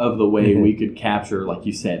fraction of the way we could capture, like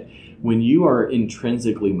you said, when you are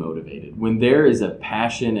intrinsically motivated, when there is a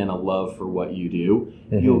passion and a love for what you do,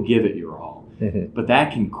 you'll give it your all. but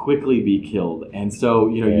that can quickly be killed. And so,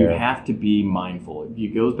 you have to be mindful.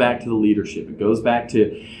 It goes back to the leadership. It goes back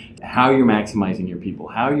to how you're maximizing your people,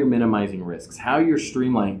 how you're minimizing risks, how you're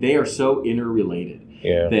streamlining. They are so interrelated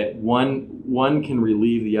that one can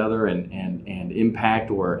relieve the other and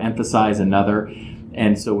impact or emphasize another.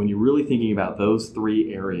 And so when you're really thinking about those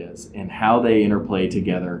three areas and how they interplay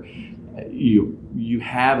together, you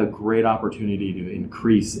have a great opportunity to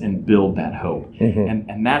increase and build that hope.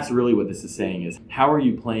 And that's really what this is saying is, how are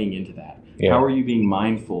you playing into that? How are you being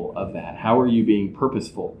mindful of that? How are you being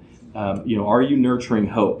purposeful? Are you nurturing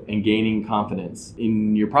hope and gaining confidence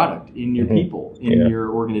in your product, in your people, in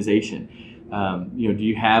your organization? Do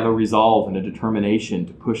you have a resolve and a determination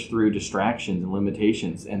to push through distractions and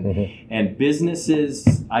limitations? And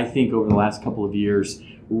businesses, I think, over the last couple of years,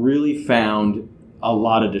 really found a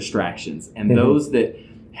lot of distractions. And those that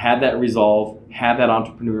had that resolve, had that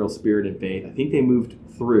entrepreneurial spirit and faith, I think they moved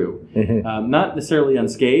through. Not necessarily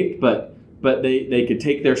unscathed, but they could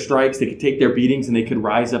take their strikes, they could take their beatings, and they could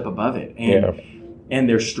rise up above it. And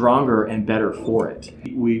they're stronger and better for it.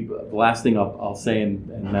 The last thing I'll say, and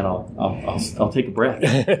then I'll take a breath.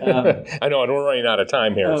 I know, and we're running out of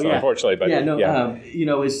time here, unfortunately. But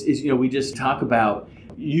we just talk about,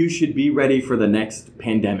 you should be ready for the next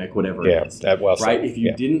pandemic, whatever it is. Right? If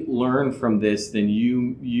you didn't learn from this, then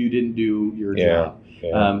you didn't do your job.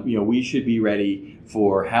 We should be ready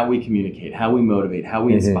for how we communicate, how we motivate, how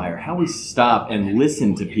we inspire, how we stop and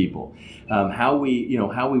listen to people, how we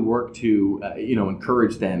work to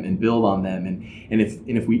encourage them and build on them, and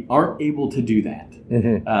if we aren't able to do that,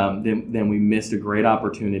 then we missed a great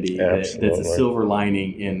opportunity that's a silver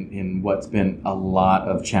lining in what's been a lot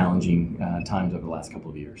of challenging times over the last couple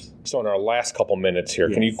of years. So in our last couple minutes here,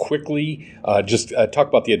 can you quickly just talk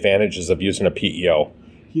about the advantages of using a PEO?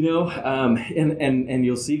 And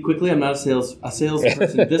you'll see quickly, I'm not a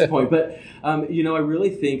salesperson at this point, but I really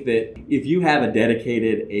think that if you have a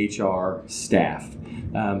dedicated HR staff,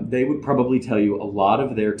 they would probably tell you a lot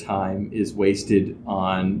of their time is wasted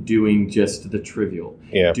on doing just the trivial,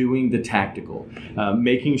 doing the tactical,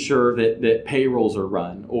 making sure that payrolls are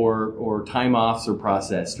run or time offs are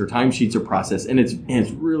processed or timesheets are processed, and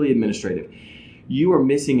it's really administrative. You are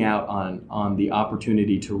missing out on the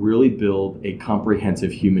opportunity to really build a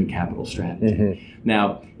comprehensive human capital strategy.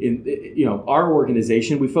 Now, in our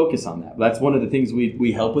organization, we focus on that. That's one of the things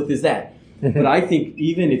we help with is that. But I think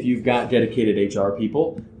even if you've got dedicated HR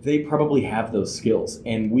people, they probably have those skills.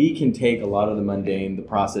 And we can take a lot of the mundane, the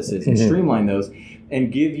processes, and streamline those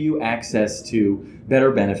and give you access to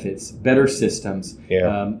better benefits, better systems,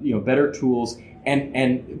 better tools.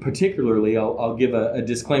 And particularly, I'll give a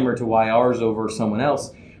disclaimer to why ours over someone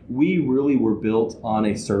else. We really were built on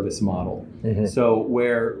a service model. So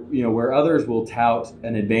where others will tout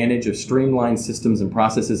an advantage of streamlined systems and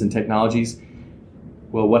processes and technologies,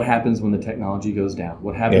 well, what happens when the technology goes down?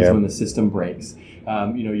 What happens when the system breaks?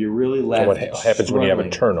 You're really left. What happens struggling. when you have a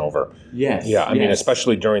turnover? Yes. Yeah, I mean,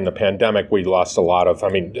 especially during the pandemic, we lost a lot of. I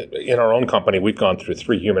mean, in our own company, we've gone through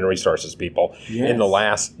 3 human resources people in the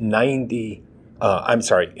last 9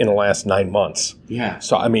 months. Yeah.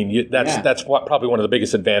 So I mean, that's probably one of the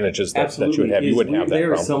biggest advantages that you would have. You wouldn't have that problem.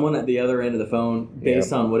 There is someone at the other end of the phone,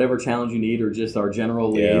 based on whatever challenge you need, or just our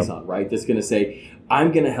general liaison, right? That's going to say,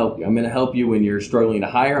 I'm going to help you. I'm going to help you when you're struggling to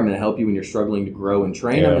hire. I'm going to help you when you're struggling to grow and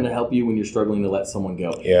train. I'm going to help you when you're struggling to let someone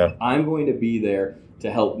go. I'm going to be there to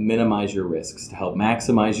help minimize your risks, to help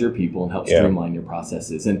maximize your people, and help streamline your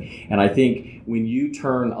processes. And I think when you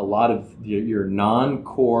turn a lot of your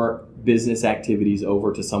non-core business activities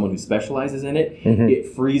over to someone who specializes in it,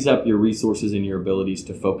 it frees up your resources and your abilities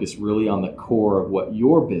to focus really on the core of what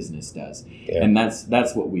your business does. And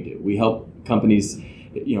that's what we do. We help companies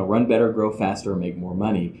run better, grow faster, and make more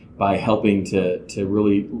money by helping to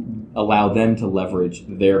really allow them to leverage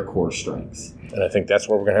their core strengths. And I think that's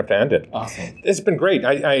where we're going to have to end it. Awesome. It's been great.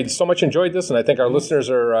 I so much enjoyed this, and I think our listeners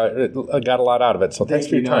got a lot out of it. So thanks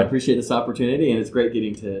for your time. I appreciate this opportunity, and it's great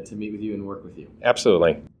getting to meet with you and work with you.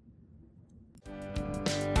 Absolutely.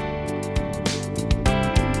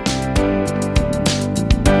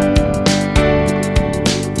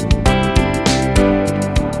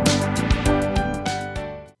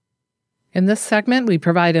 In this segment, we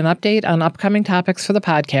provide an update on upcoming topics for the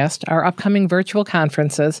podcast, our upcoming virtual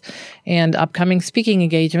conferences, and upcoming speaking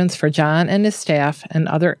engagements for John and his staff, and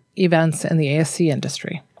other events in the ASC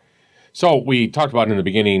industry. So we talked about in the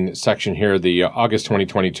beginning section here, the August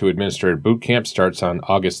 2022 Administrator Boot Camp starts on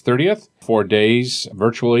August 30th, 4 days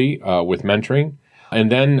virtually with mentoring. And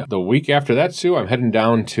then the week after that, Sue, I'm heading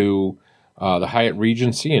down to the Hyatt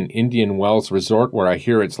Regency in Indian Wells Resort, where I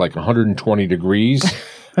hear it's like 120 degrees.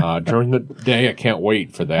 During the day. I can't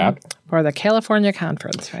wait for that. For the California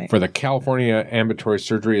Conference, right? For the California Ambulatory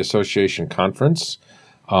Surgery Association Conference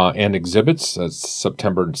and exhibits. That's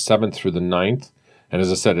September 7th through the 9th. And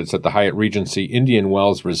as I said, it's at the Hyatt Regency Indian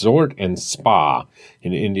Wells Resort and Spa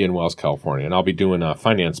in Indian Wells, California. And I'll be doing a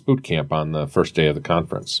finance boot camp on the first day of the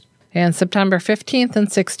conference. And September 15th and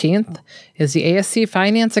 16th is the ASC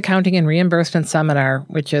Finance, Accounting, and Reimbursement Seminar,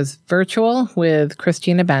 which is virtual with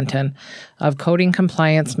Christina Benton of Coding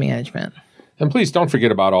Compliance Management. And please don't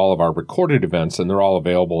forget about all of our recorded events, and they're all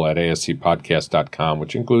available at ascpodcast.com,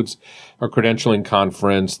 which includes our credentialing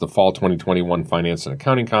conference, the Fall 2021 Finance and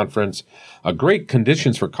Accounting Conference, a great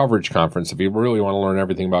Conditions for Coverage conference if you really want to learn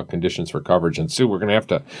everything about conditions for coverage. And Sue, we're going to have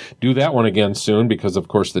to do that one again soon because, of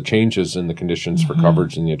course, the changes in the conditions for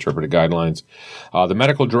coverage and the interpretive guidelines. The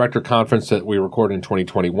Medical Director Conference that we recorded in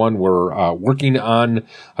 2021, we're working on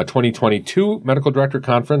a 2022 Medical Director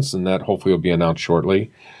Conference, and that hopefully will be announced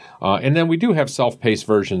shortly. And then we do have self-paced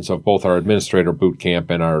versions of both our Administrator Boot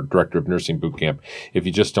Camp and our Director of Nursing Boot Camp if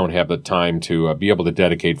you just don't have the time to be able to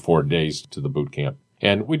dedicate 4 days to the boot camp.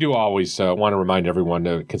 And we do always want to remind everyone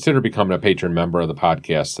to consider becoming a patron member of the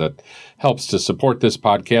podcast. That helps to support this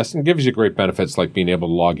podcast and gives you great benefits like being able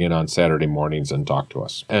to log in on Saturday mornings and talk to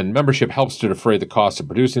us. And membership helps to defray the cost of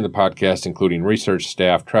producing the podcast, including research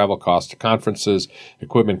staff, travel costs to conferences,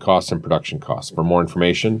 equipment costs, and production costs. For more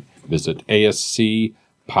information, visit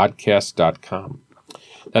ascpodcast.com.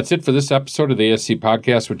 That's it for this episode of the ASC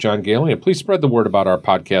Podcast with John Gailey. And please spread the word about our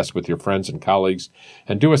podcast with your friends and colleagues,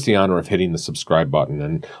 and do us the honor of hitting the subscribe button.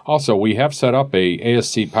 And also, we have set up a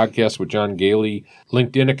ASC Podcast with John Gailey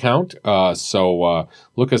LinkedIn account. So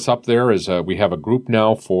look us up there as we have a group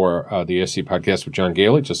now for the ASC Podcast with John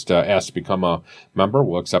Gailey. Just ask to become a member.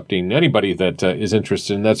 We're accepting anybody that is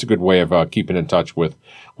interested, and that's a good way of keeping in touch with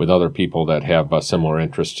other people that have similar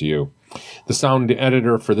interests to you. The sound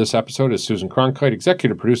editor for this episode is Susan Cronkite.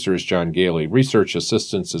 Executive producer is John Gailey. Research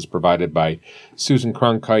assistance is provided by Susan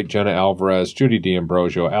Cronkite, Jenna Alvarez, Judy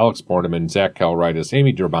D'Ambrosio, Alex Borneman, Zach Calritis,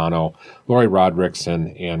 Amy Durbano, Lori Rodricks,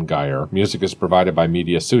 and Ann Geyer. Music is provided by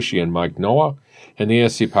Media Sushi and Mike Noah. And the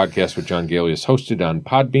ASC Podcast with John Gailey is hosted on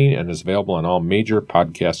Podbean and is available on all major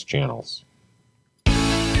podcast channels.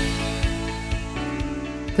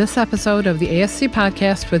 This episode of the ASC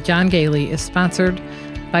Podcast with John Gailey is sponsored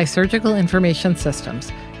by Surgical Information Systems,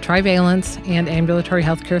 Trivalence, and Ambulatory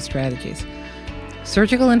Healthcare Strategies.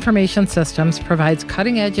 Surgical Information Systems provides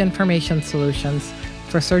cutting-edge information solutions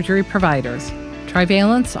for surgery providers.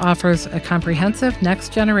 Trivalence offers a comprehensive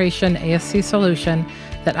next-generation ASC solution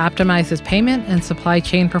that optimizes payment and supply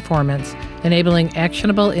chain performance, enabling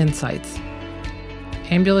actionable insights.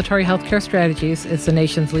 Ambulatory Healthcare Strategies is the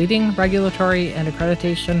nation's leading regulatory and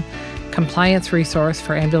accreditation compliance resource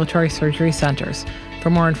for ambulatory surgery centers. For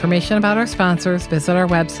more information about our sponsors, visit our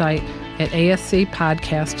website at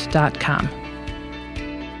ascpodcast.com.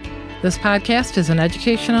 This podcast is an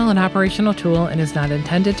educational and operational tool and is not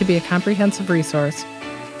intended to be a comprehensive resource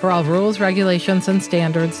for all rules, regulations, and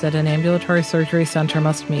standards that an ambulatory surgery center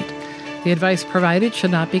must meet. The advice provided should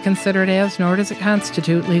not be considered as, nor does it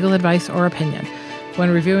constitute, legal advice or opinion. When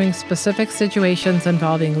reviewing specific situations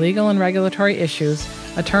involving legal and regulatory issues,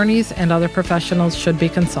 attorneys and other professionals should be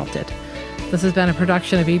consulted. This has been a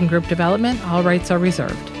production of Eden Group Development. All rights are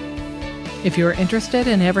reserved. If you are interested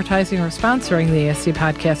in advertising or sponsoring the ASC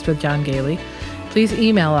Podcast with John Gailey, please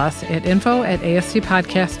email us at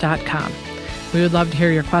info@ascpodcast.com. We would love to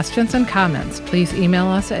hear your questions and comments. Please email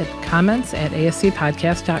us at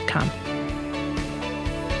comments@ascpodcast.com.